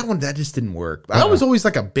 that just didn't work. I was always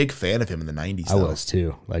like a big fan of him in the 90s. I though. was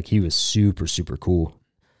too. Like he was super super cool.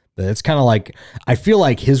 But it's kind of like I feel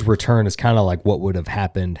like his return is kind of like what would have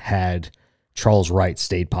happened had Charles Wright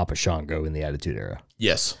stayed Papa Shango in the Attitude Era.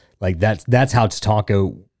 Yes. Like that's how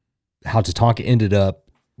Tatanka ended up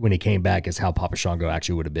when he came back is how Papa Shango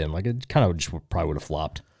actually would have been. Like it kind of just probably would have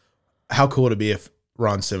flopped. How cool would it be if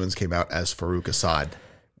Ron Simmons came out as Farouk Assad?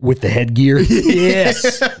 With the headgear.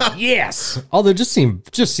 Yes. Yes. Although just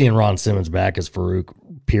seeing Ron Simmons back as Farouk,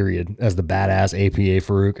 period, as the badass APA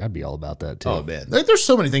Farouk. I'd be all about that too. Oh man, there's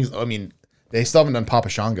so many things. I mean, they still haven't done Papa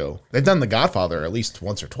Shango. They've done The Godfather at least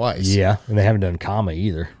once or twice. Yeah, and they haven't done Kama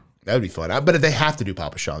either. That would be fun. But if they have to do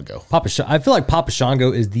Papa Shango. I feel like Papa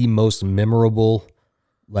Shango is the most memorable,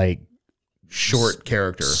 like Short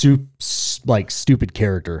character. stupid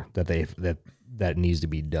character that needs to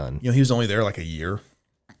be done. You know, he was only there like a year.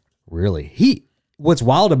 Really, what's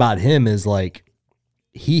wild about him is like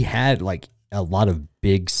he had like a lot of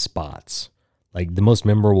big spots. Like the most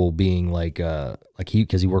memorable being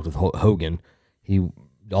because he worked with Hogan. He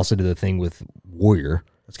also did the thing with Warrior.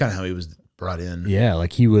 That's kind of how he was brought in. Yeah,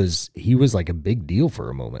 like he was like a big deal for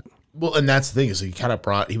a moment. Well, and that's the thing is he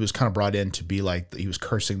was kind of brought in to be like he was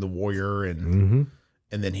cursing the Warrior and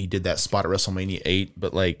then he did that spot at WrestleMania 8.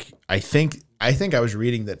 But like I think I was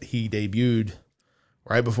reading that he debuted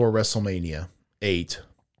right before WrestleMania 8,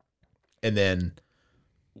 and then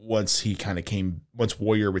once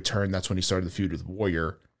Warrior returned, that's when he started the feud with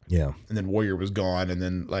Warrior. Yeah. And then Warrior was gone, and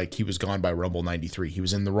then like he was gone by Rumble 93. He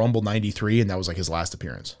was in the Rumble 93, and that was like his last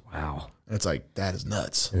appearance. Wow. And it's like, that is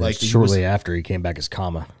nuts. And like shortly after he came back as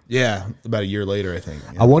Kama. Yeah, about a year later, I think.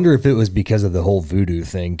 Yeah. I wonder if it was because of the whole voodoo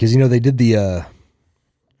thing. Because, they did the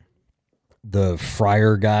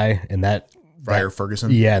Friar guy, and Friar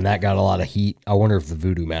Ferguson? Yeah, and that got a lot of heat. I wonder if the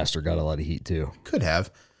Voodoo Master got a lot of heat too. Could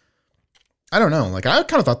have. I don't know. Like, I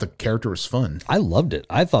kind of thought the character was fun. I loved it.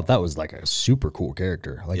 I thought that was like a super cool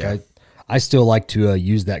character. Like, Yeah. I still like to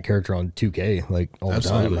use that character on 2K like all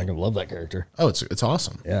Absolutely. the time. Like, I love that character. Oh, it's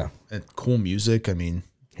awesome. Yeah. And cool music. I mean,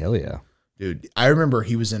 Hell yeah. dude, I remember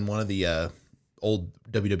he was in one of the old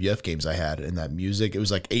WWF games I had, and that music, it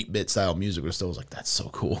was like 8-bit style music, but it still was like, that's so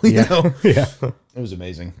cool. You know? Yeah. It was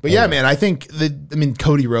amazing. But yeah, man, I think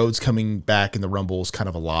Cody Rhodes coming back in the Rumble is kind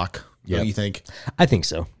of a lock. Yeah. Don't you think? I think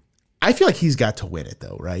so. I feel like he's got to win it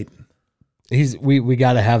though, right? We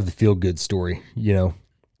got to have the feel good story,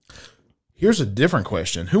 Here's a different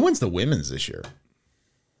question. Who wins the women's this year?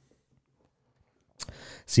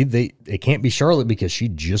 See, it can't be Charlotte because she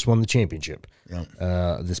just won the championship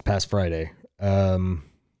Yeah. this past Friday.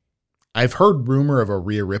 I've heard rumor of a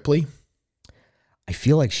Rhea Ripley. I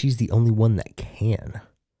feel like she's the only one that can,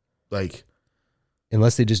 Like,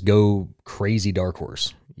 unless they just go crazy dark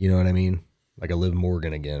horse. You know what I mean? Like a Liv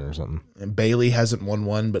Morgan again or something. and Bailey hasn't won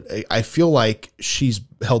one, but I feel like she's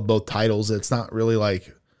held both titles. It's not really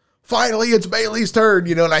like, finally it's Bailey's turn,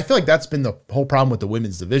 and I feel like that's been the whole problem with the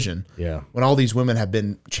women's division. Yeah. When all these women have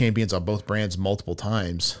been champions on both brands multiple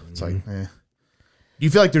times, it's like, Mm-hmm. Do you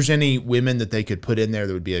feel like there's any women that they could put in there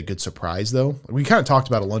that would be a good surprise, though? We kind of talked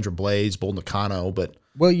about Alundra Blaze, Bull Nakano, but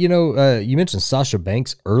Well, you mentioned Sasha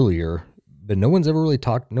Banks earlier, but no one ever really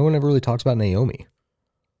talks about Naomi.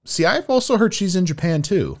 see, I've also heard she's in Japan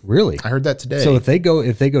too. Really? I heard that today. So if they go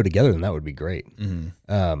together, then that would be great.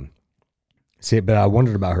 See, but I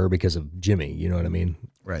wondered about her because of Jimmy. You know what I mean?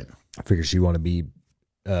 Right. I figured she'd want to be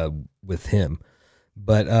with him,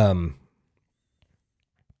 but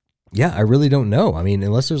yeah, I really don't know. I mean,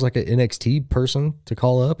 unless there's like an NXT person to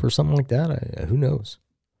call up or something like that, who knows?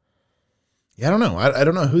 Yeah, I don't know. I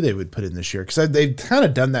don't know who they would put in this year because they've kind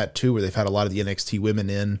of done that too, where they've had a lot of the NXT women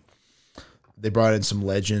in. They brought in some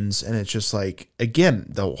legends, and it's just like, again,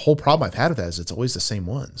 the whole problem I've had with that is it's always the same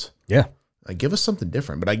ones. Yeah. Like, give us something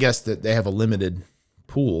different. But I guess that they have a limited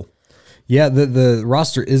pool. Yeah, the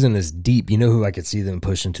roster isn't as deep. You know who I could see them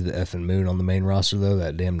push into the effing moon on the main roster, though?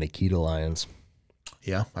 That damn Nikita Lyons.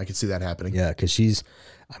 Yeah, I could see that happening. Yeah, because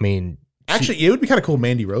Actually, it would be kind of cool if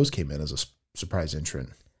Mandy Rose came in as a surprise entrant.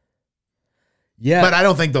 yeah. But I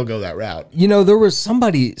don't think they'll go that route. There was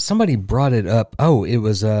somebody brought it up. Oh, it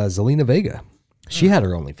was Zelina Vega. She had her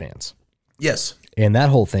OnlyFans. Yes. And that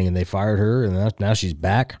whole thing, and they fired her, and now she's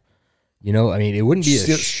back. It wouldn't be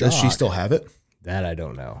Does shock. she still have it? That I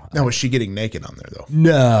don't know. No, was she getting naked on there, though?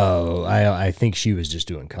 No, I think she was just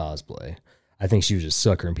doing cosplay. I think she was just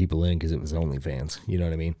suckering people in because it was OnlyFans. You know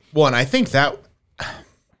what I mean? Well, and I think that,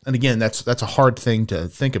 and again, that's a hard thing to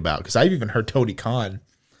think about because I've even heard Tony Khan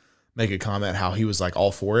make a comment how he was like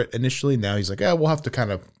all for it initially. Now he's like, we'll have to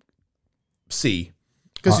kind of see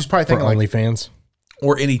because he's probably thinking for like OnlyFans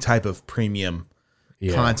or any type of premium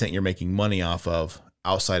Yeah. content you're making money off of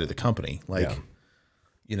outside of the company. Like,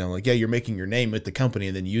 you're making your name with the company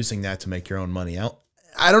and then using that to make your own money out.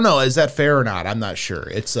 I don't know. Is that fair or not? I'm not sure.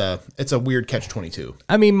 It's a weird catch-22.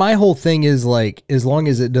 I mean, my whole thing is like, as long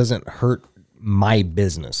as it doesn't hurt my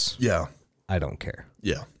business, Yeah. I don't care.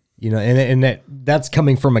 Yeah. And that's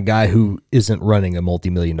coming from a guy who isn't running a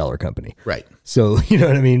multi-million-dollar company. Right. So, you know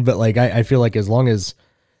what I mean? But like, I feel like as long as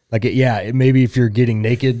like, maybe if you're getting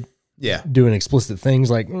naked Yeah. doing explicit things,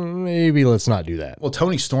 like maybe let's not do that. Well,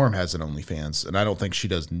 Tony Storm has an OnlyFans, and I don't think she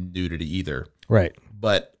does nudity either. Right.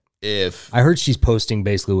 But if I heard she's posting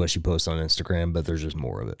basically what she posts on Instagram, but there's just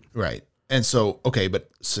more of it. right, and so okay, but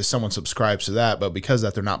so someone subscribes to that, but because of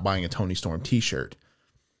that they're not buying a Tony Storm T-shirt,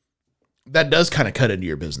 that does kind of cut into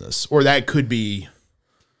your business, or that could be,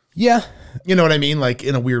 Yeah. you know what I mean, like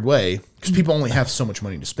in a weird way, because people only have so much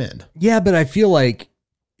money to spend. Yeah, but I feel like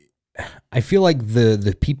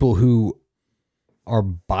the people who are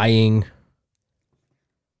buying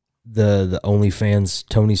the OnlyFans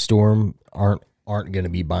Tony Storm aren't going to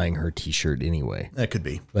be buying her T-shirt anyway. That could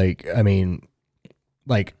be. Like, I mean,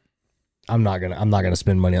 like I'm not gonna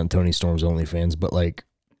spend money on Tony Storm's OnlyFans, but like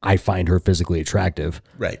I find her physically attractive.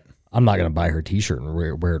 Right. I'm not gonna buy her T-shirt and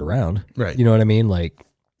wear it around. Right. You know what I mean?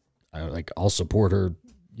 I'll support her.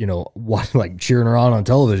 You know, like cheering her on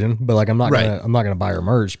television, but like I'm not gonna buy her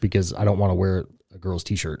merch because I don't want to wear a girl's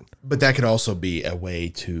T-shirt. But that could also be a way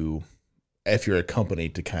to, if you're a company,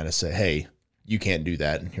 to kind of say, hey, you can't do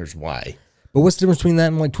that, and here's why. But what's the difference between that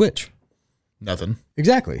and like Twitch? Nothing.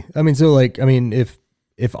 Exactly. I mean, so like, I mean, if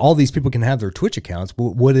all these people can have their Twitch accounts,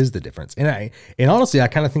 what is the difference? And honestly, I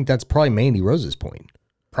kind of think that's probably Mandy Rose's point.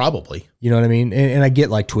 Probably. You know what I mean? And I get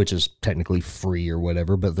like Twitch is technically free or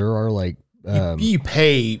whatever, but there are like you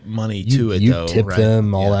pay money to it, you though. tip right?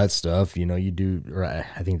 them, all Yeah. that stuff. You know, you do. Or I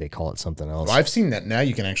think they call it something else. Well, I've seen that now.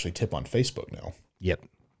 You can actually tip on Facebook now. Yep.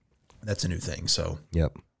 That's a new thing. So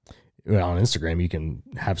Yep. Well, on Instagram, you can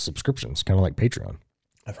have subscriptions, kind of like Patreon.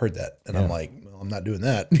 I've heard that, and I'm like, well, I'm not doing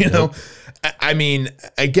that. You know, I mean,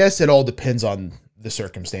 I guess it all depends on the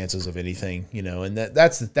circumstances of anything, you know, and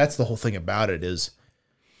that's the whole thing about it. Is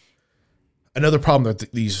another problem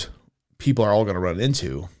that these people are all going to run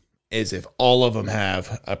into is if all of them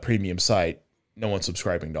have a premium site, no one's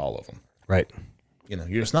subscribing to all of them. Right. You know,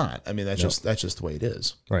 you're just not. I mean, that's just the way it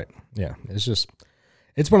is. Right. Yeah.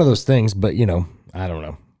 It's one of those things, but you know, I don't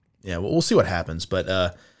know. Yeah, well, we'll see what happens. But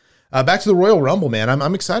back to the Royal Rumble, man.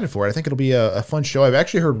 I'm excited for it. I think it'll be a fun show. I've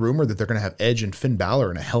actually heard rumor that they're going to have Edge and Finn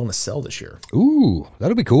Balor in a Hell in a Cell this year. Ooh,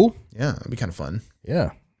 that'll be cool. Yeah, that'd be kind of fun.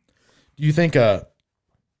 Yeah. Do you think,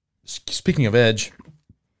 speaking of Edge,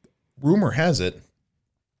 rumor has it,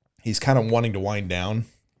 he's kind of wanting to wind down.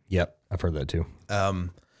 Yep. I've heard that too.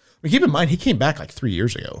 Keep in mind, he came back like 3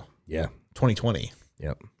 years ago, Yeah. 2020.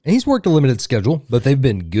 Yep. And he's worked a limited schedule, but they've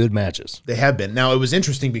been good matches. They have been. Now, it was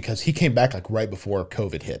interesting because he came back like right before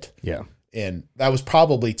COVID hit. Yeah. And that was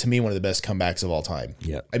probably, to me, one of the best comebacks of all time.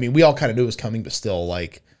 Yeah. I mean, we all kind of knew it was coming, but still,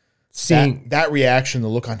 like, Seeing that reaction, the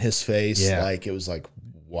look on his face, Yeah. like, it was like,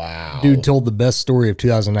 wow. dude told the best story of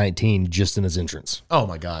 2019 just in his entrance. Oh,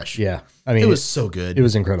 my gosh. Yeah. I mean, It was so good. it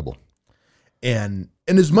was incredible. And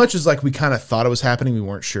as much as, like, we kind of thought it was happening, we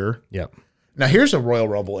weren't sure. Yep. Now, here's a Royal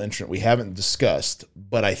Rumble entrant we haven't discussed,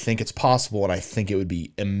 but I think it's possible, and I think it would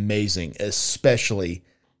be amazing, especially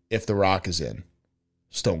if The Rock is in.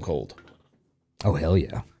 Stone Cold. Oh, hell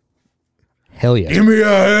yeah. Hell yeah. Give me a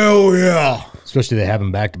hell yeah. Especially they have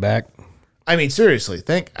him back to back. I mean, seriously,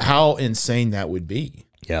 think how insane that would be,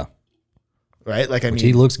 Yeah. right? Like, I mean,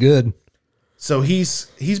 He looks good. so he's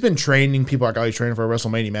been training. People are like, oh, he's training for a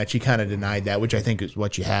WrestleMania match. He kind of denied that, which I think is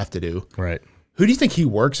what you have to do. Right. Who do you think he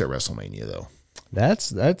works at WrestleMania, though? That's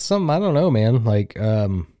something I don't know, man. Like,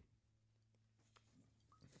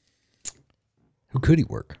 who could he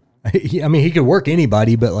work? I mean, he could work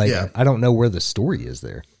anybody, but like, Yeah. I don't know where the story is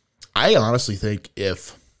there. I honestly think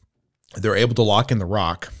if they're able to lock in The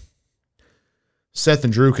Rock, Seth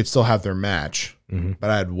and Drew could still have their match, but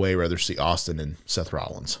I'd way rather see Austin and Seth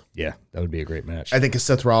Rollins. Yeah, that would be a great match. I think as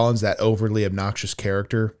Seth Rollins, that overly obnoxious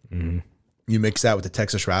character, you mix that with the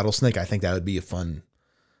Texas Rattlesnake, I think that would be a fun.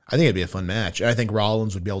 I think it'd be a fun match. And I think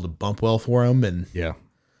Rollins would be able to bump well for him, and Yeah.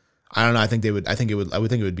 I don't know. I think they would. I would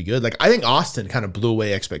think it would be good. Like, I think Austin kind of blew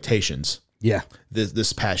away expectations Yeah.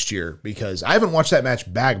 this past year, because I haven't watched that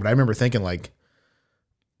match back, but I remember thinking like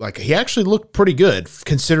he actually looked pretty good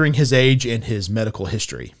considering his age and his medical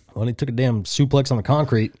history. Well, he took a damn suplex on the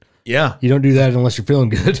concrete. Yeah. You don't do that unless you're feeling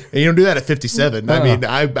good. And you don't do that at 57. I mean,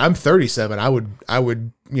 I'm 37. I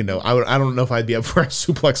would, you know, I don't know if I'd be up for a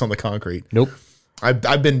suplex on the concrete. Nope.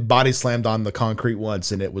 I've been body slammed on the concrete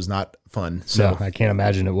once, and it was not fun. So No, I can't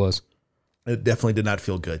imagine it was. it definitely did not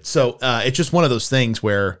feel good. So it's just one of those things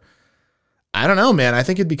where, I don't know, man. I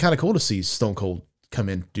think it'd be kind of cool to see Stone Cold come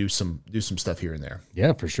in, do some stuff here and there.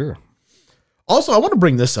 Yeah, for sure. Also, I want to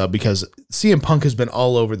bring this up because CM Punk has been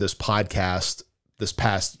all over this podcast this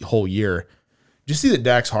past whole year. Did you see that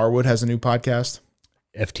Dax Harwood has a new podcast?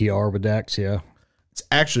 FTR with Dax, yeah. It's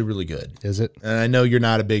actually really good. Is it? And I know you're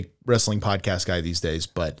not a big wrestling podcast guy these days,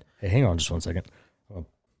 but Hey, hang on just one second.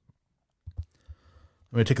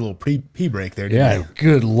 I'm going to take a little pee break there. Yeah,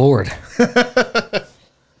 good Lord.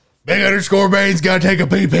 Big underscore Bane's got to take a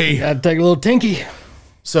pee. Gotta take a little tinky.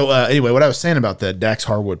 So anyway, what I was saying about the Dax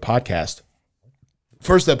Harwood podcast,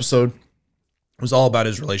 first episode was all about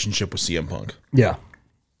his relationship with CM Punk, Yeah,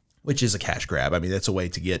 which is a cash grab. I mean, that's a way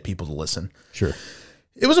to get people to listen. sure.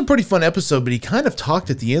 It was a pretty fun episode, but he kind of talked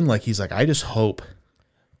at the end like he's like, I just hope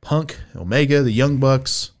Punk, Omega, the Young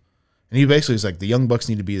Bucks, and he basically was like, the Young Bucks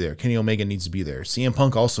need to be there. Kenny Omega needs to be there. CM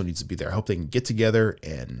Punk also needs to be there. I hope they can get together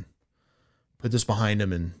and put this behind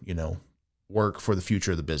them and, you know, work for the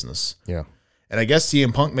future of the business. Yeah. And I guess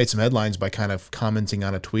CM Punk made some headlines by kind of commenting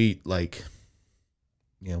on a tweet like,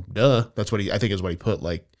 you know, duh. That's what I think is what he put.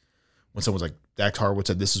 Like when someone's like, Dax Harwood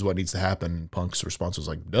said, this is what needs to happen. Punk's response was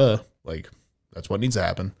like, duh. Like, that's what needs to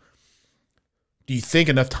happen. Do you think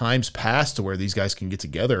enough time's passed to where these guys can get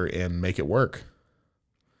together and make it work?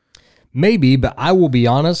 Maybe, but I will be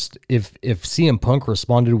honest, if CM Punk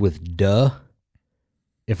responded with duh,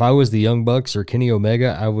 if I was the Young Bucks or Kenny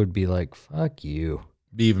Omega, I would be like, fuck you.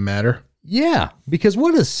 Be even matter? Yeah, because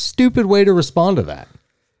what a stupid way to respond to that.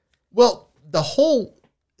 Well, the whole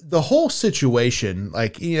situation,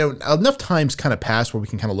 like, you know, enough time's kind of passed where we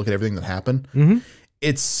can kind of look at everything that happened. Mm-hmm.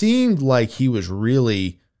 It seemed like he was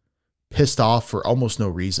really pissed off for almost no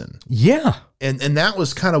reason. Yeah. And that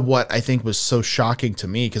was kind of what I think was so shocking to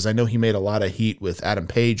me, because I know he made a lot of heat with Adam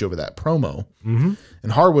Page over that promo. Mm-hmm.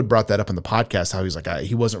 And Harwood brought that up in the podcast, how he's like,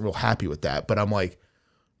 he wasn't real happy with that. But I'm like,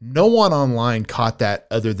 no one online caught that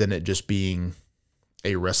other than it just being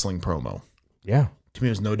a wrestling promo. Yeah. To me,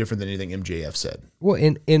 it was no different than anything MJF said. Well,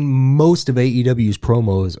 in most of AEW's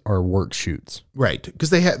promos are work shoots. Right.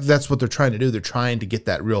 Because that's what they're trying to do. They're trying to get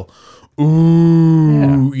that real,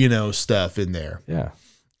 ooh, you know, stuff in there. Yeah.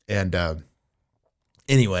 And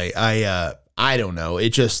anyway, I don't know.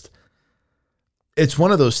 It's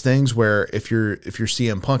one of those things where if you're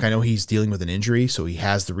CM Punk, I know he's dealing with an injury, so he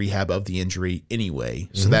has the rehab of the injury anyway.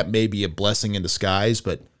 So that may be a blessing in disguise,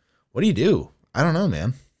 but what do you do? I don't know,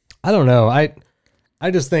 man. I don't know. I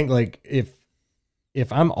just think like if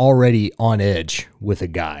I'm already on edge with a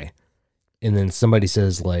guy and then somebody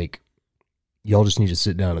says like, y'all just need to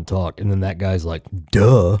sit down and talk. And then that guy's like,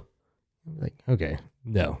 duh. I'm like, okay,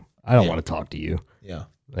 no, I don't want to talk to you. Yeah.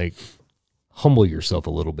 Like humble yourself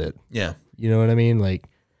a little bit. Yeah. You know what I mean? Like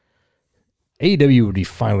AEW would be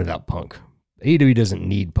fine without Punk. AEW doesn't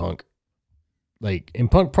need Punk. Like, and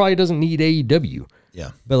Punk probably doesn't need AEW. Yeah.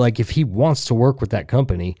 But like if he wants to work with that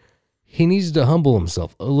company, he needs to humble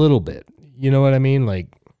himself a little bit. You know what I mean? Like,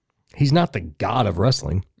 he's not the god of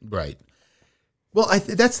wrestling. Right. Well,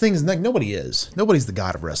 that's the thing is, like, nobody is. Nobody's the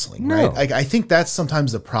god of wrestling, No. right? I think that's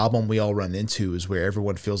sometimes the problem we all run into is where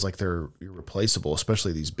everyone feels like they're irreplaceable,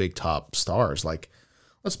 especially these big top stars. Like,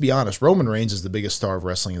 let's be honest, Roman Reigns is the biggest star of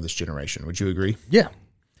wrestling of this generation. Would you agree? Yeah.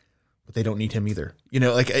 But they don't need him either. You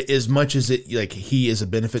know, like, as much as it, like, he is a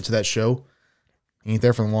benefit to that show, he ain't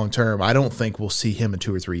there for the long term. I don't think we'll see him in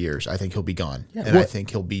 2 or 3 years. I think he'll be gone. Yeah, and I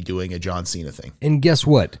think he'll be doing a John Cena thing. And guess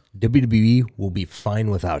what? WWE will be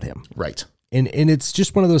fine without him. Right. And it's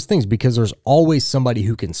just one of those things because there's always somebody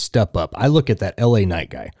who can step up. I look at that LA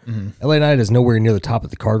Knight guy. LA Knight is nowhere near the top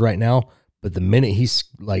of the card right now, but the minute he's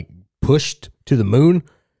like pushed to the moon,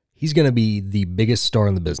 he's going to be the biggest star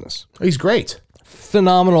in the business. He's great.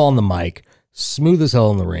 Phenomenal on the mic, smooth as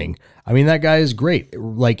hell in the ring. I mean, that guy is great.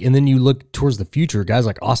 Like, and then you look towards the future, guys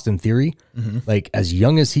like Austin Theory, like as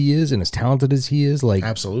young as he is and as talented as he is, like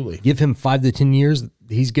Absolutely. give him 5 to 10 years,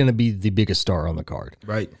 he's going to be the biggest star on the card.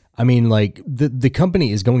 Right. I mean, like the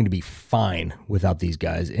company is going to be fine without these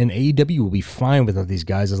guys, and AEW will be fine without these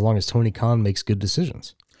guys as long as Tony Khan makes good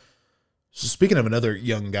decisions. So speaking of another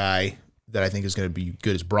young guy that I think is going to be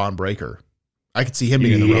good as Braun Breaker, I could see him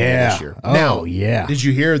being in the Rumble this year. Oh, Now, yeah. did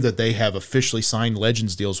you hear that they have officially signed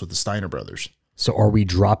Legends deals with the Steiner brothers? So are we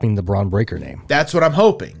dropping the Braun Breaker name? That's what I'm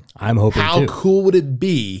hoping. I'm hoping How too. cool would it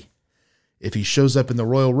be if he shows up in the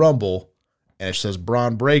Royal Rumble and it says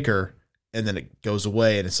Braun Breaker and then it goes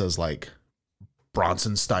away and it says like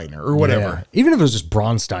Bronson Steiner or whatever. Yeah. Even if it was just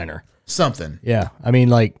Braun Steiner. Something. Yeah. I mean,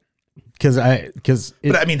 like, because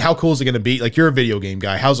But I mean, how cool is it going to be? Like, you're a video game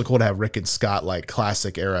guy. How's it cool to have Rick and Scott, like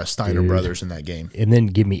classic era Steiner brothers in that game? and then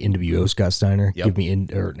give me NWO Scott Steiner. Yep. Give me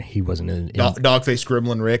or he wasn't in. Dogface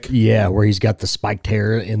Gremlin Rick. Yeah, where he's got the spiked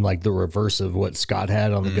hair in like the reverse of what Scott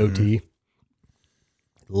had on the goatee.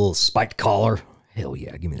 The little spiked collar. Hell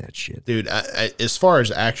yeah, give me that shit. Dude, as far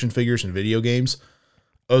as action figures and video games,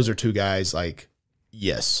 those are two guys like,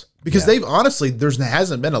 yes. Because they've honestly, there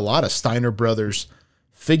hasn't been a lot of Steiner brothers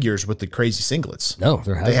figures with the crazy singlets. No,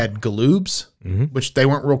 there hasn't. They had Galoobs, which they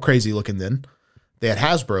weren't real crazy looking then. they had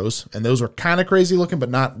Hasbro's, and those were kind of crazy looking, but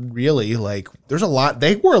not really. Like, there's a lot.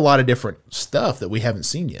 They were a lot of different stuff that we haven't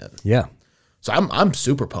seen yet. Yeah. So I'm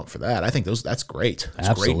super pumped for that. I think that's great. That's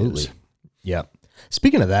great Absolutely. news. Yeah.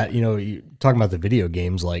 Speaking of that, you talking about the video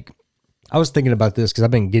games, like I was thinking about this because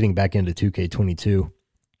I've been getting back into 2K22,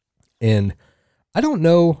 and I don't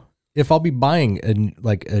know if I'll be buying a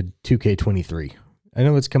 2K23. I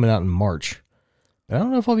know it's coming out in March, but I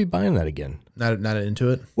don't know if I'll be buying that again. Not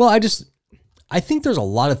into it. Well, I think there's a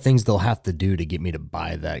lot of things they'll have to do to get me to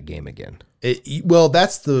buy that game again.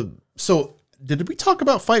 So did we talk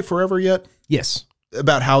about Fight Forever yet? Yes.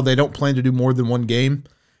 About how they don't plan to do more than one game.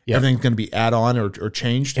 Yeah. Everything's going to be add-on or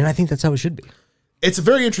changed. And I think that's how it should be. It's a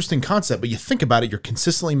very interesting concept, but you think about it, you're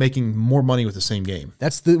consistently making more money with the same game.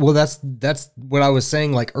 That's what I was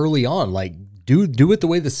saying like early on. Like do it the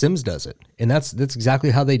way The Sims does it. And that's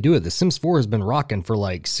exactly how they do it. The Sims 4 has been rocking for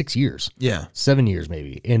like 6 years. Yeah. 7 years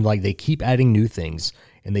maybe. And like they keep adding new things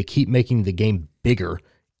and they keep making the game bigger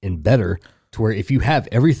and better to where if you have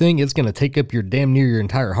everything, it's going to take up your damn near your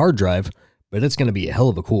entire hard drive, but it's going to be a hell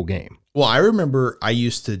of a cool game. Well, I remember I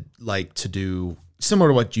used to like to do similar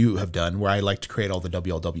to what you have done, where I like to create all the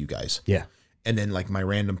WLW guys. Yeah. And then like my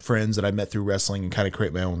random friends that I met through wrestling and kind of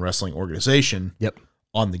create my own wrestling organization. Yep.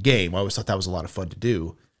 On the game. I always thought that was a lot of fun to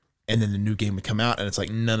do. And then the new game would come out and it's like,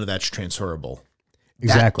 none of that's transferable.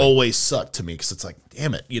 Exactly. That always sucked to me because it's like,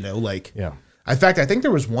 damn it, like, Yeah. In fact, I think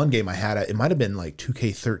there was one game I had, it might've been like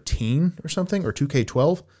 2K13 or something, or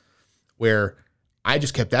 2K12, where I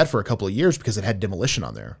just kept that for a couple of years because it had Demolition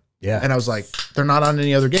on there. Yeah. And I was like, they're not on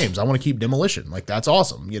any other games. I want to keep Demolition. Like, that's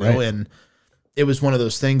awesome, Right. And it was one of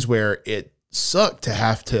those things where it sucked to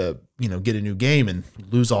have to, get a new game and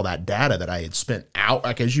lose all that data that I had spent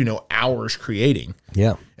hours creating.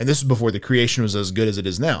 Yeah. And this is before the creation was as good as it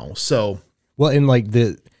is now. So, Well, and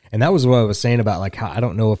that was what I was saying about like how I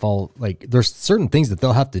don't know if I'll like there's certain things that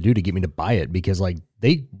they'll have to do to get me to buy it because like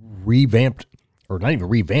they revamped or not even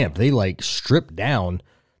revamped, they like stripped down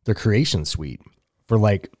the creation suite for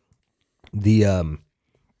like the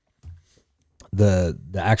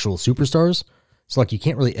actual superstars. So like you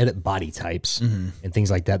can't really edit body types and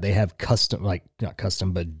things like that. They have custom, like not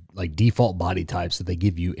custom, but like default body types that they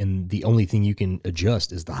give you, and the only thing you can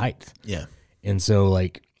adjust is the height. yeah. And so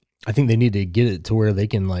like I think they need to get it to where they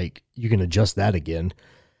can like you can adjust that again.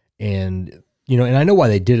 And and I know why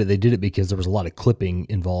they did it. They did it because there was a lot of clipping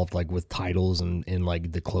involved, like with titles and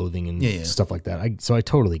like the clothing and stuff like that. So I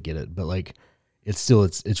totally get it, but like it's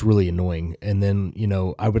really annoying. And then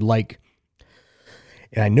I would like.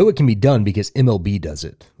 And I know it can be done because MLB does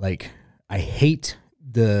it. Like I hate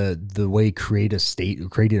the way create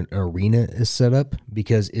an arena is set up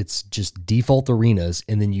because it's just default arenas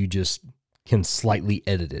and then you just can slightly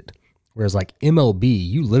edit it. Whereas like MLB,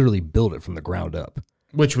 you literally build it from the ground up.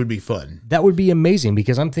 Which would be fun. That would be amazing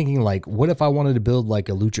because I'm thinking like, what if I wanted to build like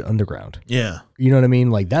a Lucha Underground? Yeah. You know what I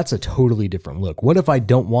mean? Like that's a totally different look. What if I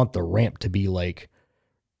don't want the ramp to be like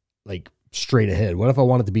straight ahead? What if I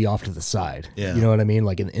want it to be off to the side? Yeah. You know what I mean?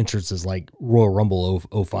 Like an entrance is like Royal Rumble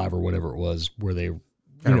 05 or whatever it was where they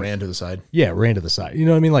Kind of ran to the side. Yeah, ran to the side. You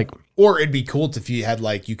know what I mean? Like, or it'd be cool if you had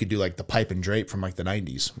like you could do like the pipe and drape from like the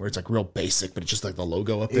 90s where it's like real basic, but it's just like the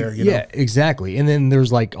logo up there. Yeah, exactly. And then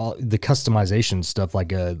there's like all the customization stuff,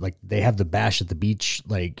 like they have the bash at the beach,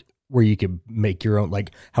 like where you could make your own,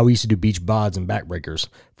 like how we used to do beach bods and backbreakers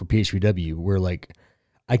for PHPW, where like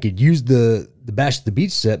I could use the bash at the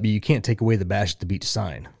beach set, but you can't take away the bash at the beach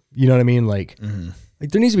sign. You know what I mean? Like,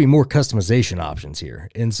 like there needs to be more customization options here.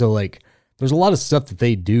 And so like, there's a lot of stuff that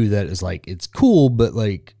they do that is like, it's cool, but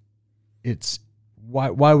like it's why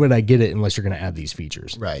would I get it unless you're going to add these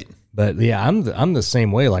features? Right. But yeah, I'm the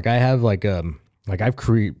same way. Like I have like I've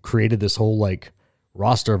created this whole like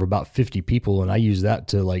roster of about 50 people, and I use that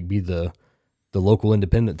to like be the local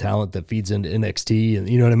independent talent that feeds into NXT, and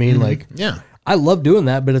you know what I mean? Like, Yeah. I love doing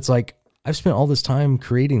that, but it's like I've spent all this time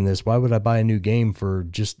creating this. Why would I buy a new game for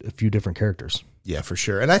just a few different characters? Yeah, for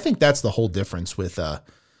sure. And I think that's the whole difference with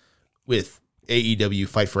AEW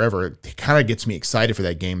Fight Forever. It kind of gets me excited for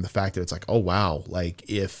that game. The fact that it's like, oh wow, like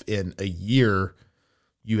if in a year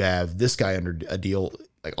you have this guy under a deal,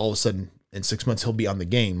 like all of a sudden in 6 months he'll be on the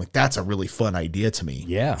game. Like that's a really fun idea to me.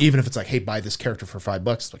 Yeah. Even if it's like, hey, buy this character for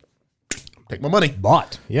 $5, it's like take my money.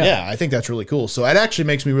 Bought. Yeah. Yeah, I think that's really cool. So it actually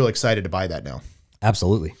makes me really excited to buy that now.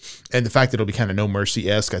 Absolutely. And the fact that it'll be kind of No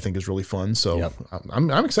Mercy-esque, I think is really fun. So Yep.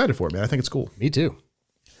 I'm excited for it, man. I think it's cool. Me too.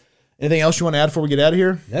 Anything else you want to add before we get out of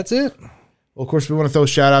here? That's it. Well, of course, we want to throw a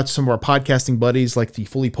shout out to some of our podcasting buddies like the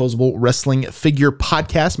Fully Posable Wrestling Figure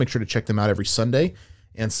Podcast. Make sure to check them out every Sunday.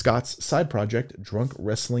 And Scott's side project, Drunk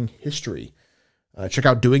Wrestling History. Check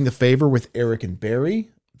out Doing the Favor with Eric and Barry,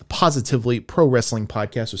 the Positively Pro Wrestling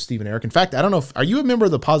podcast with Steve and Eric. In fact, I don't know if, are you a member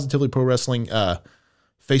of the Positively Pro Wrestling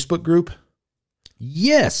Facebook group?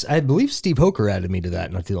 Yes, I believe Steve Hoker added me to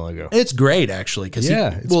that not too long ago. It's great, actually. Because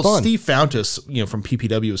it's fun. Steve Fountas, from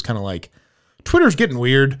PPW was kind of like, Twitter's getting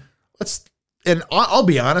weird. And I'll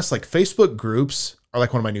be honest, like Facebook groups are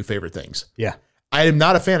like one of my new favorite things. Yeah. I am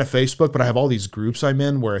not a fan of Facebook, but I have all these groups I'm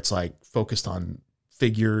in where it's like focused on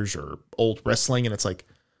figures or old wrestling. And it's like,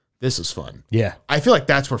 this is fun. Yeah. I feel like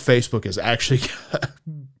that's where Facebook has actually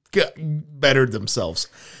bettered themselves.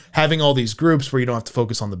 Having all these groups where you don't have to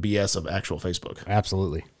focus on the BS of actual Facebook.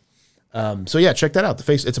 Absolutely. So yeah, check that out.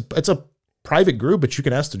 It's a private group, but you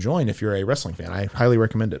can ask to join if you're a wrestling fan. I highly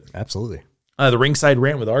recommend it. Absolutely. The Ringside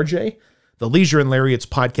Rant with RJ, the Leisure and Lariats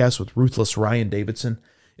podcast with Ruthless Ryan Davidson,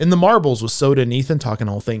 In the Marbles with Soda and Ethan talking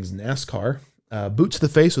all things NASCAR, Boot to the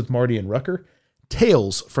Face with Marty and Rucker,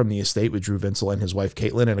 Tales from the Estate with Drew Vinsel and his wife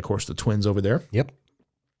Caitlin, and of course the twins over there. Yep.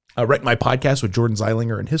 Wreck My Podcast with Jordan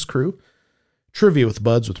Zeilinger and his crew, Trivia with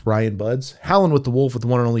Buds with Ryan Buds, Howlin' with the Wolf with the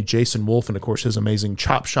one and only Jason Wolf, and of course his amazing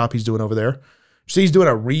chop shop he's doing over there. So he's doing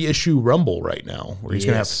a reissue Rumble right now where he's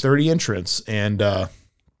going to have 30 entrants, and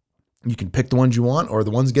you can pick the ones you want or the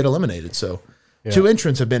ones get eliminated. So 2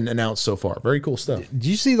 entrants have been announced so far. Very cool stuff. Did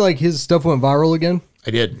you see like his stuff went viral again? I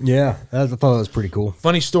did. Yeah, I thought that was pretty cool.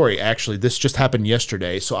 Funny story, actually. This just happened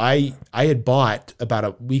yesterday. So I had bought about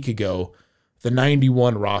a week ago the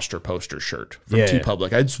 91 roster poster shirt from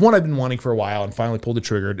TeePublic. It's one I've been wanting for a while and finally pulled the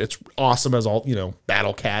trigger. It's awesome as all,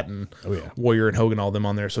 Battle Cat and Warrior and Hogan, all them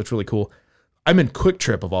on there. So it's really cool. I'm in Quick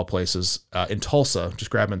Trip of all places in Tulsa, just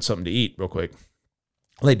grabbing something to eat real quick.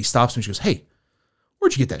 A lady stops me. She goes, "Hey,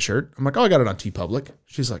 where'd you get that shirt?" I'm like, "Oh, I got it on TeePublic."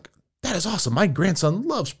 She's like, "That is awesome. My grandson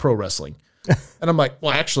loves pro wrestling." And I'm like,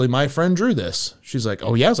 "Well, actually, my friend drew this." She's like,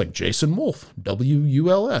 "Oh, yeah." I was like, "Jason Wolf,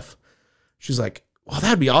 WULF." She's like, "Well,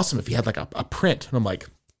 that'd be awesome if he had like a print." And I'm like,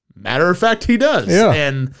 "Matter of fact, he does." Yeah.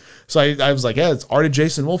 And so I was like, "Yeah, it's Art of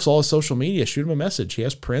Jason Wolf's all his social media. Shoot him a message. He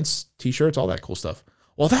has prints, t-shirts, all that cool stuff."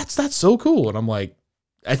 Well, that's so cool. And I'm like,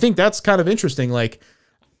 I think that's kind of interesting. Like,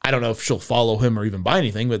 I don't know if she'll follow him or even buy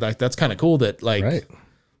anything, but that's kind of cool that like,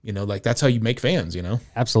 like that's how you make fans,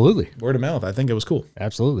 Absolutely. Word of mouth. I think it was cool.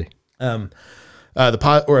 Absolutely. Pulling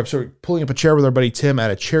up a chair with our buddy Tim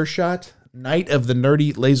at a chair shot, Night of the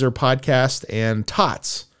Nerdy Laser podcast, and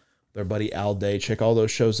Tots, their buddy Al Day. Check all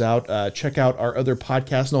those shows out. Check out our other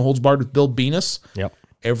podcast, No Holds Barred with Bill Venus. Yep.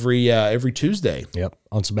 Every Tuesday. Yep.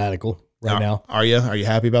 On sabbatical now. Are you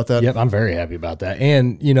happy about that? Yep. I'm very happy about that.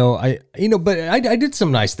 And, but I did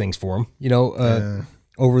some nice things for him,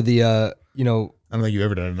 over the, I don't think you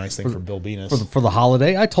ever done a nice thing for Bill Venus. For the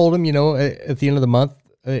holiday. I told him, at the end of the month,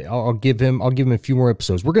 I'll give him a few more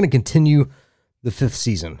episodes. We're going to continue the 5th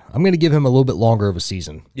season. I'm going to give him a little bit longer of a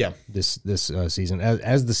season. Yeah. This season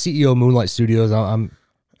as the CEO of Moonlight Studios, I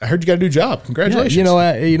heard you got a new job. Congratulations.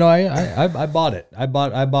 Yeah, I bought it. I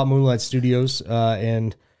bought Moonlight Studios,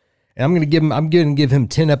 and I'm going to give him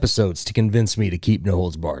 10 episodes to convince me to keep No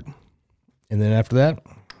Holds Barred. And then after that,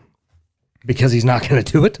 because he's not going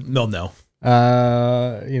to do it. No.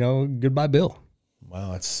 Goodbye, Bill.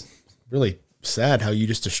 Wow, it's really sad how you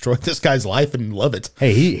just destroyed this guy's life and love it.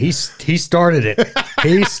 Hey, he started it.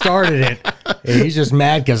 He started it. And he's just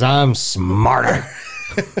mad because I'm smarter.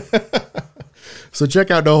 So check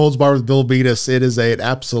out No Holds Barred with Bill Venus. It is an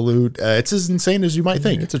absolute, it's as insane as you might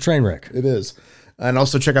think. It's a train wreck. It is. And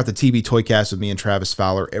also check out the TV Toycast with me and Travis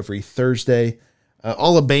Fowler every Thursday.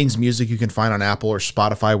 All of Bane's music you can find on Apple or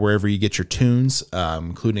Spotify, wherever you get your tunes,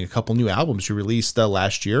 including a couple new albums you released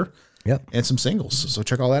last year. Yep. And some singles. So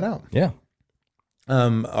check all that out. Yeah.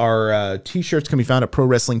 Our t-shirts can be found at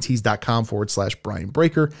prowrestlingtees.com/Brian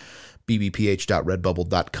Breaker,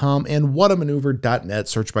 bbph.redbubble.com, and whatamaneuver.net.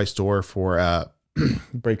 Search by store for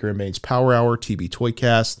Breaker and Bane's Power Hour, TB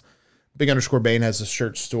Toycast. Big_Bane has a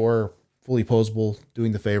shirt store, fully posable,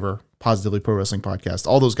 doing the favor, Positively Pro Wrestling Podcast.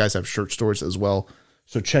 All those guys have shirt stores as well.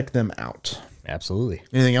 So check them out. Absolutely.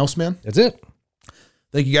 Anything else, man? That's it.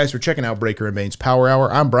 Thank you guys for checking out Breaker and Bane's Power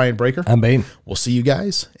Hour. I'm Brian Breaker. I'm Bane. We'll see you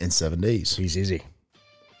guys in 7 days. Peace easy.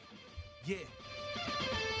 Yeah.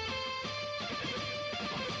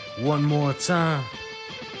 One more time.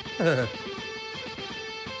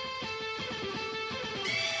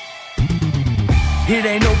 It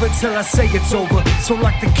ain't over till I say it's over. So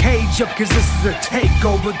lock the cage up, cause this is a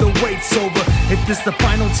takeover. The wait's over. If this the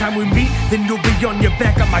final time we meet, then you'll be on your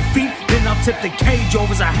back on my feet. Then I'll tip the cage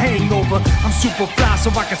over as a hangover. I'm super fly so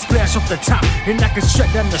I can splash off the top, and I can shut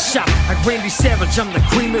down the shop. Like Randy Savage, I'm the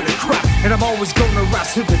cream of the crop, and I'm always gonna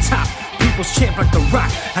rise to the top. People's champ like The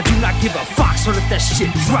Rock. I do not give a fuck, so let that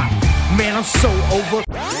shit drop. Man, I'm so over.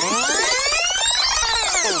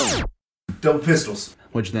 Double pistols.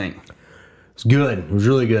 What'd you think? It's good. It was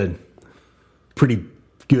really good. Pretty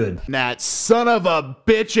good. That son of a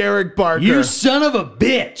bitch, Eric Barker. You son of a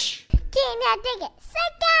bitch!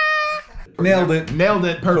 Nailed it. Nailed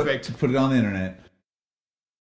it. Perfect. Put it on the internet.